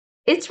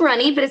 It's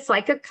runny, but it's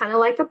like kind of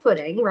like a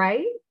pudding,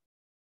 right?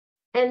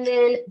 And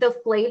then the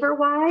flavor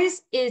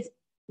wise is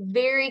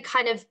very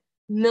kind of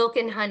milk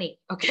and honey.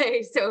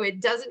 Okay. So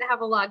it doesn't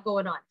have a lot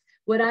going on.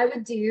 What I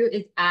would do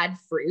is add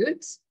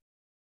fruit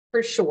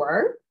for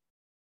sure.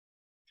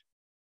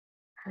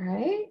 All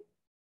right.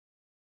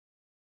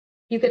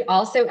 You could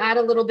also add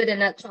a little bit of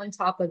nuts on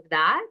top of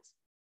that.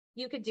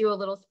 You could do a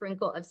little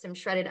sprinkle of some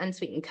shredded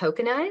unsweetened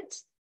coconut.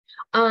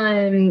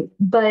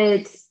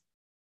 But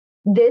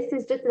this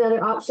is just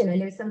another option. I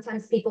know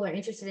sometimes people are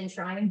interested in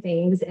trying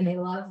things and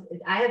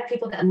I have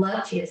people that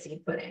love chia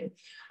seed pudding.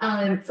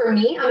 For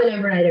me, I'm an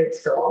overnight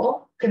oats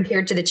girl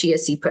compared to the chia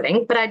seed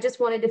pudding, but I just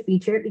wanted to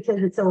feature it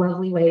because it's a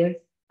lovely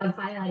way of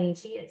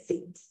highlighting chia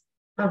seeds.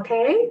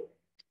 Okay.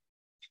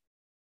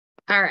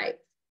 All right.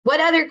 What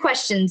other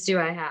questions do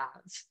I have?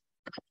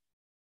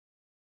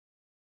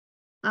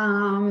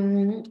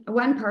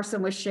 One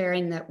person was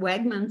sharing that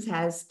Wegmans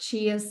has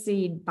chia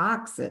seed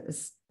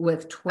boxes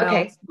with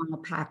 12 small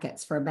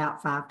packets for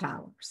about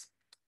 $5.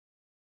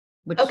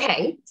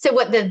 Okay. So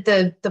what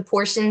the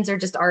portions are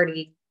just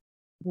already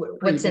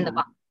what's in the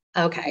box.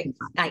 Okay.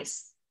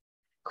 Nice.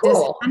 Cool.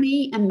 Does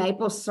honey and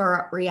maple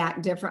syrup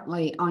react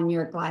differently on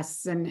your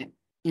glycemic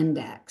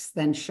index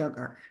than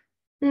sugar?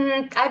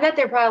 I bet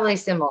they're probably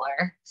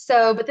similar.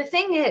 So, but the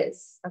thing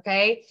is,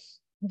 okay,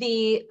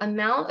 the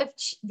amount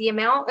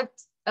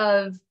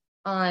of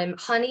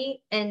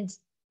honey and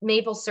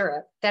maple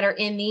syrup that are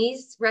in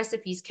these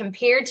recipes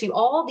compared to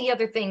all the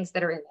other things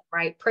that are in them,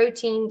 right?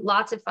 Protein,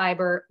 lots of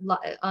fiber,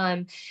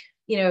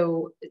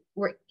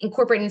 we're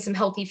incorporating some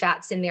healthy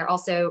fats in there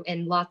also,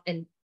 and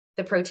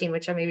the protein,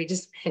 which I maybe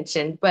just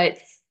mentioned, but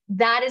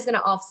that is going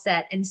to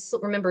offset. And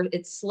remember,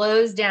 it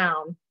slows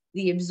down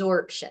the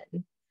absorption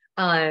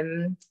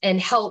and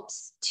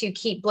helps to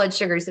keep blood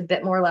sugars a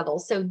bit more level.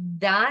 So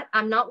that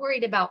I'm not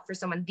worried about for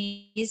someone.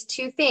 These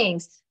two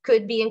things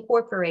could be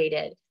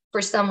incorporated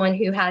for someone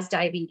who has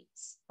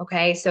diabetes.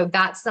 Okay. So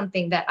that's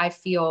something that I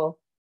feel,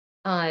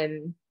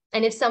 and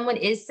if someone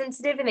is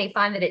sensitive and they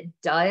find that it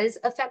does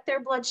affect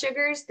their blood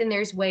sugars, then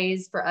there's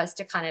ways for us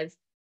to kind of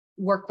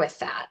work with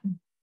that.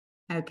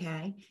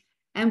 Okay.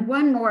 And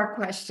one more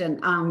question.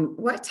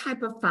 What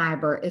type of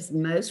fiber is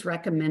most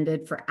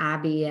recommended for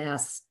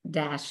IBS-C?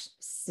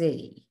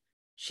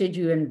 Should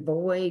you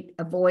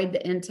avoid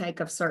the intake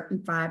of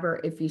certain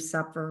fiber if you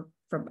suffer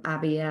from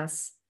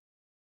IBS?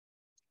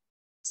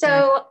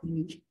 So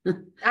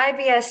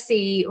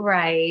IBS-C,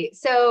 right.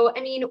 So,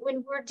 I mean,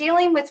 when we're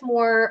dealing with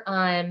more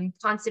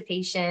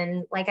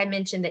constipation, like I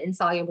mentioned, the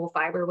insoluble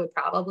fiber would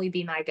probably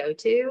be my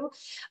go-to.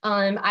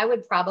 I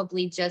would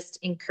probably just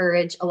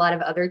encourage a lot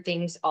of other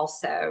things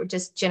also,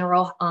 just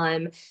general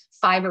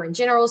fiber in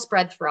general,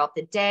 spread throughout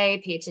the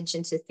day, pay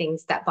attention to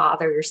things that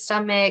bother your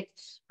stomach.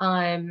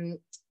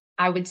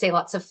 I would say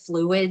lots of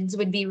fluids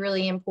would be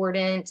really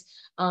important,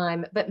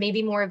 but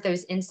maybe more of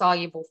those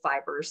insoluble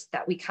fibers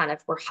that we kind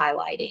of were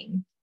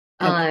highlighting.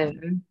 Okay.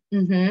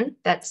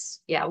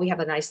 We have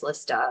a nice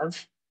list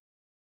of.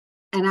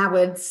 And I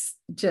would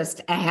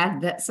just add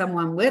that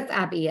someone with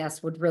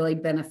IBS would really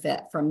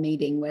benefit from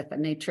meeting with a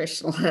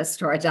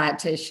nutritionalist or a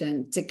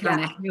dietitian to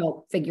kind of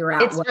help figure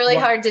out. It's really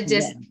hard to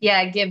just,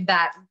 give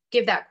that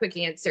quick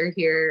answer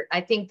here.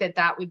 I think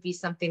that would be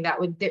something that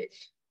would,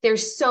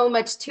 there's so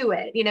much to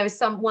it.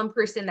 One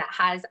person that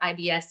has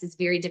IBS is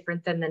very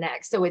different than the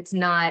next. So it's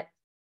not,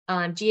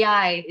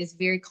 GI is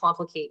very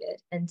complicated.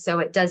 And so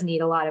it does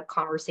need a lot of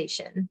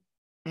conversation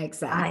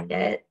behind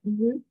it.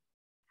 Mm-hmm.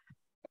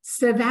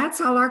 So that's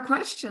all our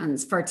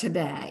questions for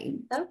today.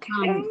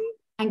 Okay.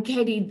 And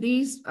Katie,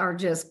 these are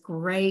just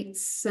great,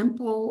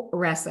 simple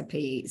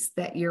recipes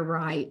that you're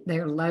right.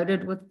 They're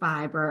loaded with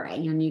fiber,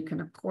 and you can,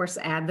 of course,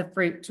 add the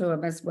fruit to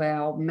them as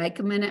well. Make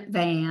them in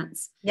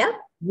advance. Yep.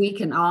 We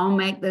can all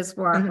make this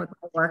work with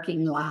our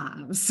working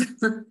lives.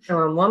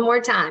 So one more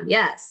time.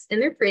 Yes.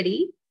 And they're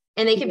pretty,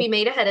 and they can be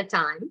made ahead of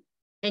time,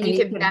 and you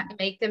can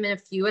make them in a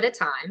few at a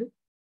time.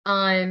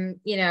 And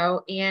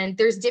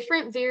there's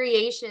different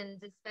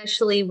variations,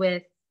 especially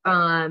with,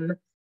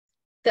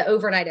 the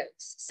overnight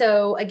oats.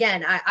 So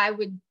again, I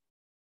would,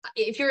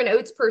 if you're an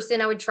oats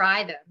person, I would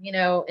try them,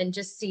 and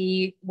just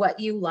see what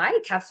you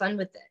like, have fun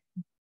with it.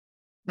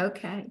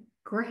 Okay,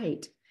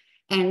 great.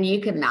 And you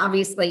can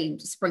obviously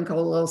sprinkle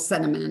a little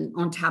cinnamon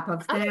on top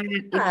of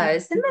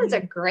that. Cinnamon is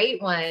a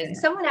great one. Yeah.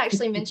 Someone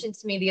actually mentioned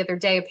to me the other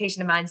day, a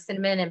patient of mine,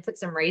 cinnamon and put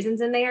some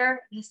raisins in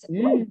there. And I said,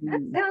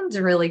 that sounds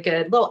really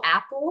good. Little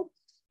apple.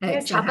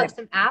 Chop up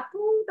some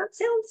apple. That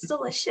sounds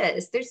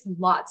delicious. There's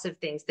lots of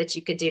things that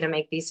you could do to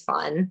make these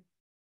fun.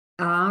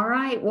 All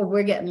right. Well,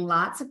 we're getting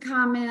lots of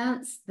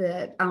comments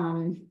that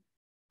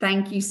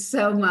thank you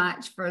so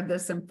much for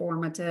this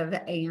informative,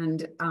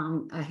 and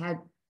I had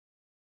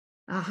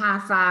a high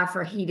five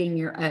for heating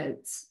your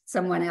oats.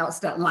 Someone else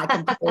doesn't like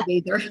them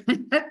either.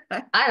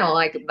 I don't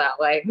like them that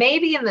way.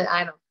 Maybe I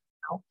don't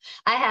know.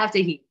 I have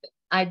to heat them.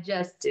 I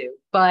just do.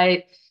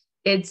 But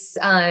it's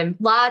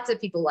lots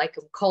of people like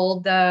them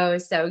cold though.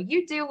 So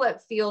you do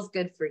what feels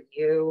good for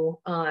you.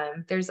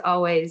 There's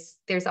always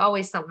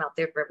something out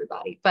there for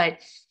everybody. But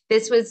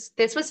this was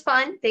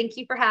fun. Thank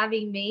you for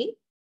having me.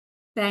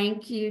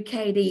 Thank you,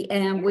 Katie.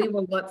 And we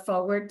will look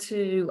forward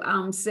to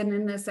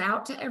sending this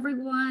out to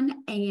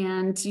everyone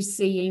and to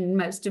seeing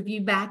most of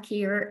you back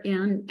here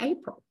in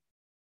April.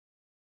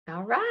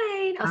 All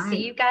right. I'll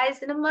see you guys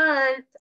in a month.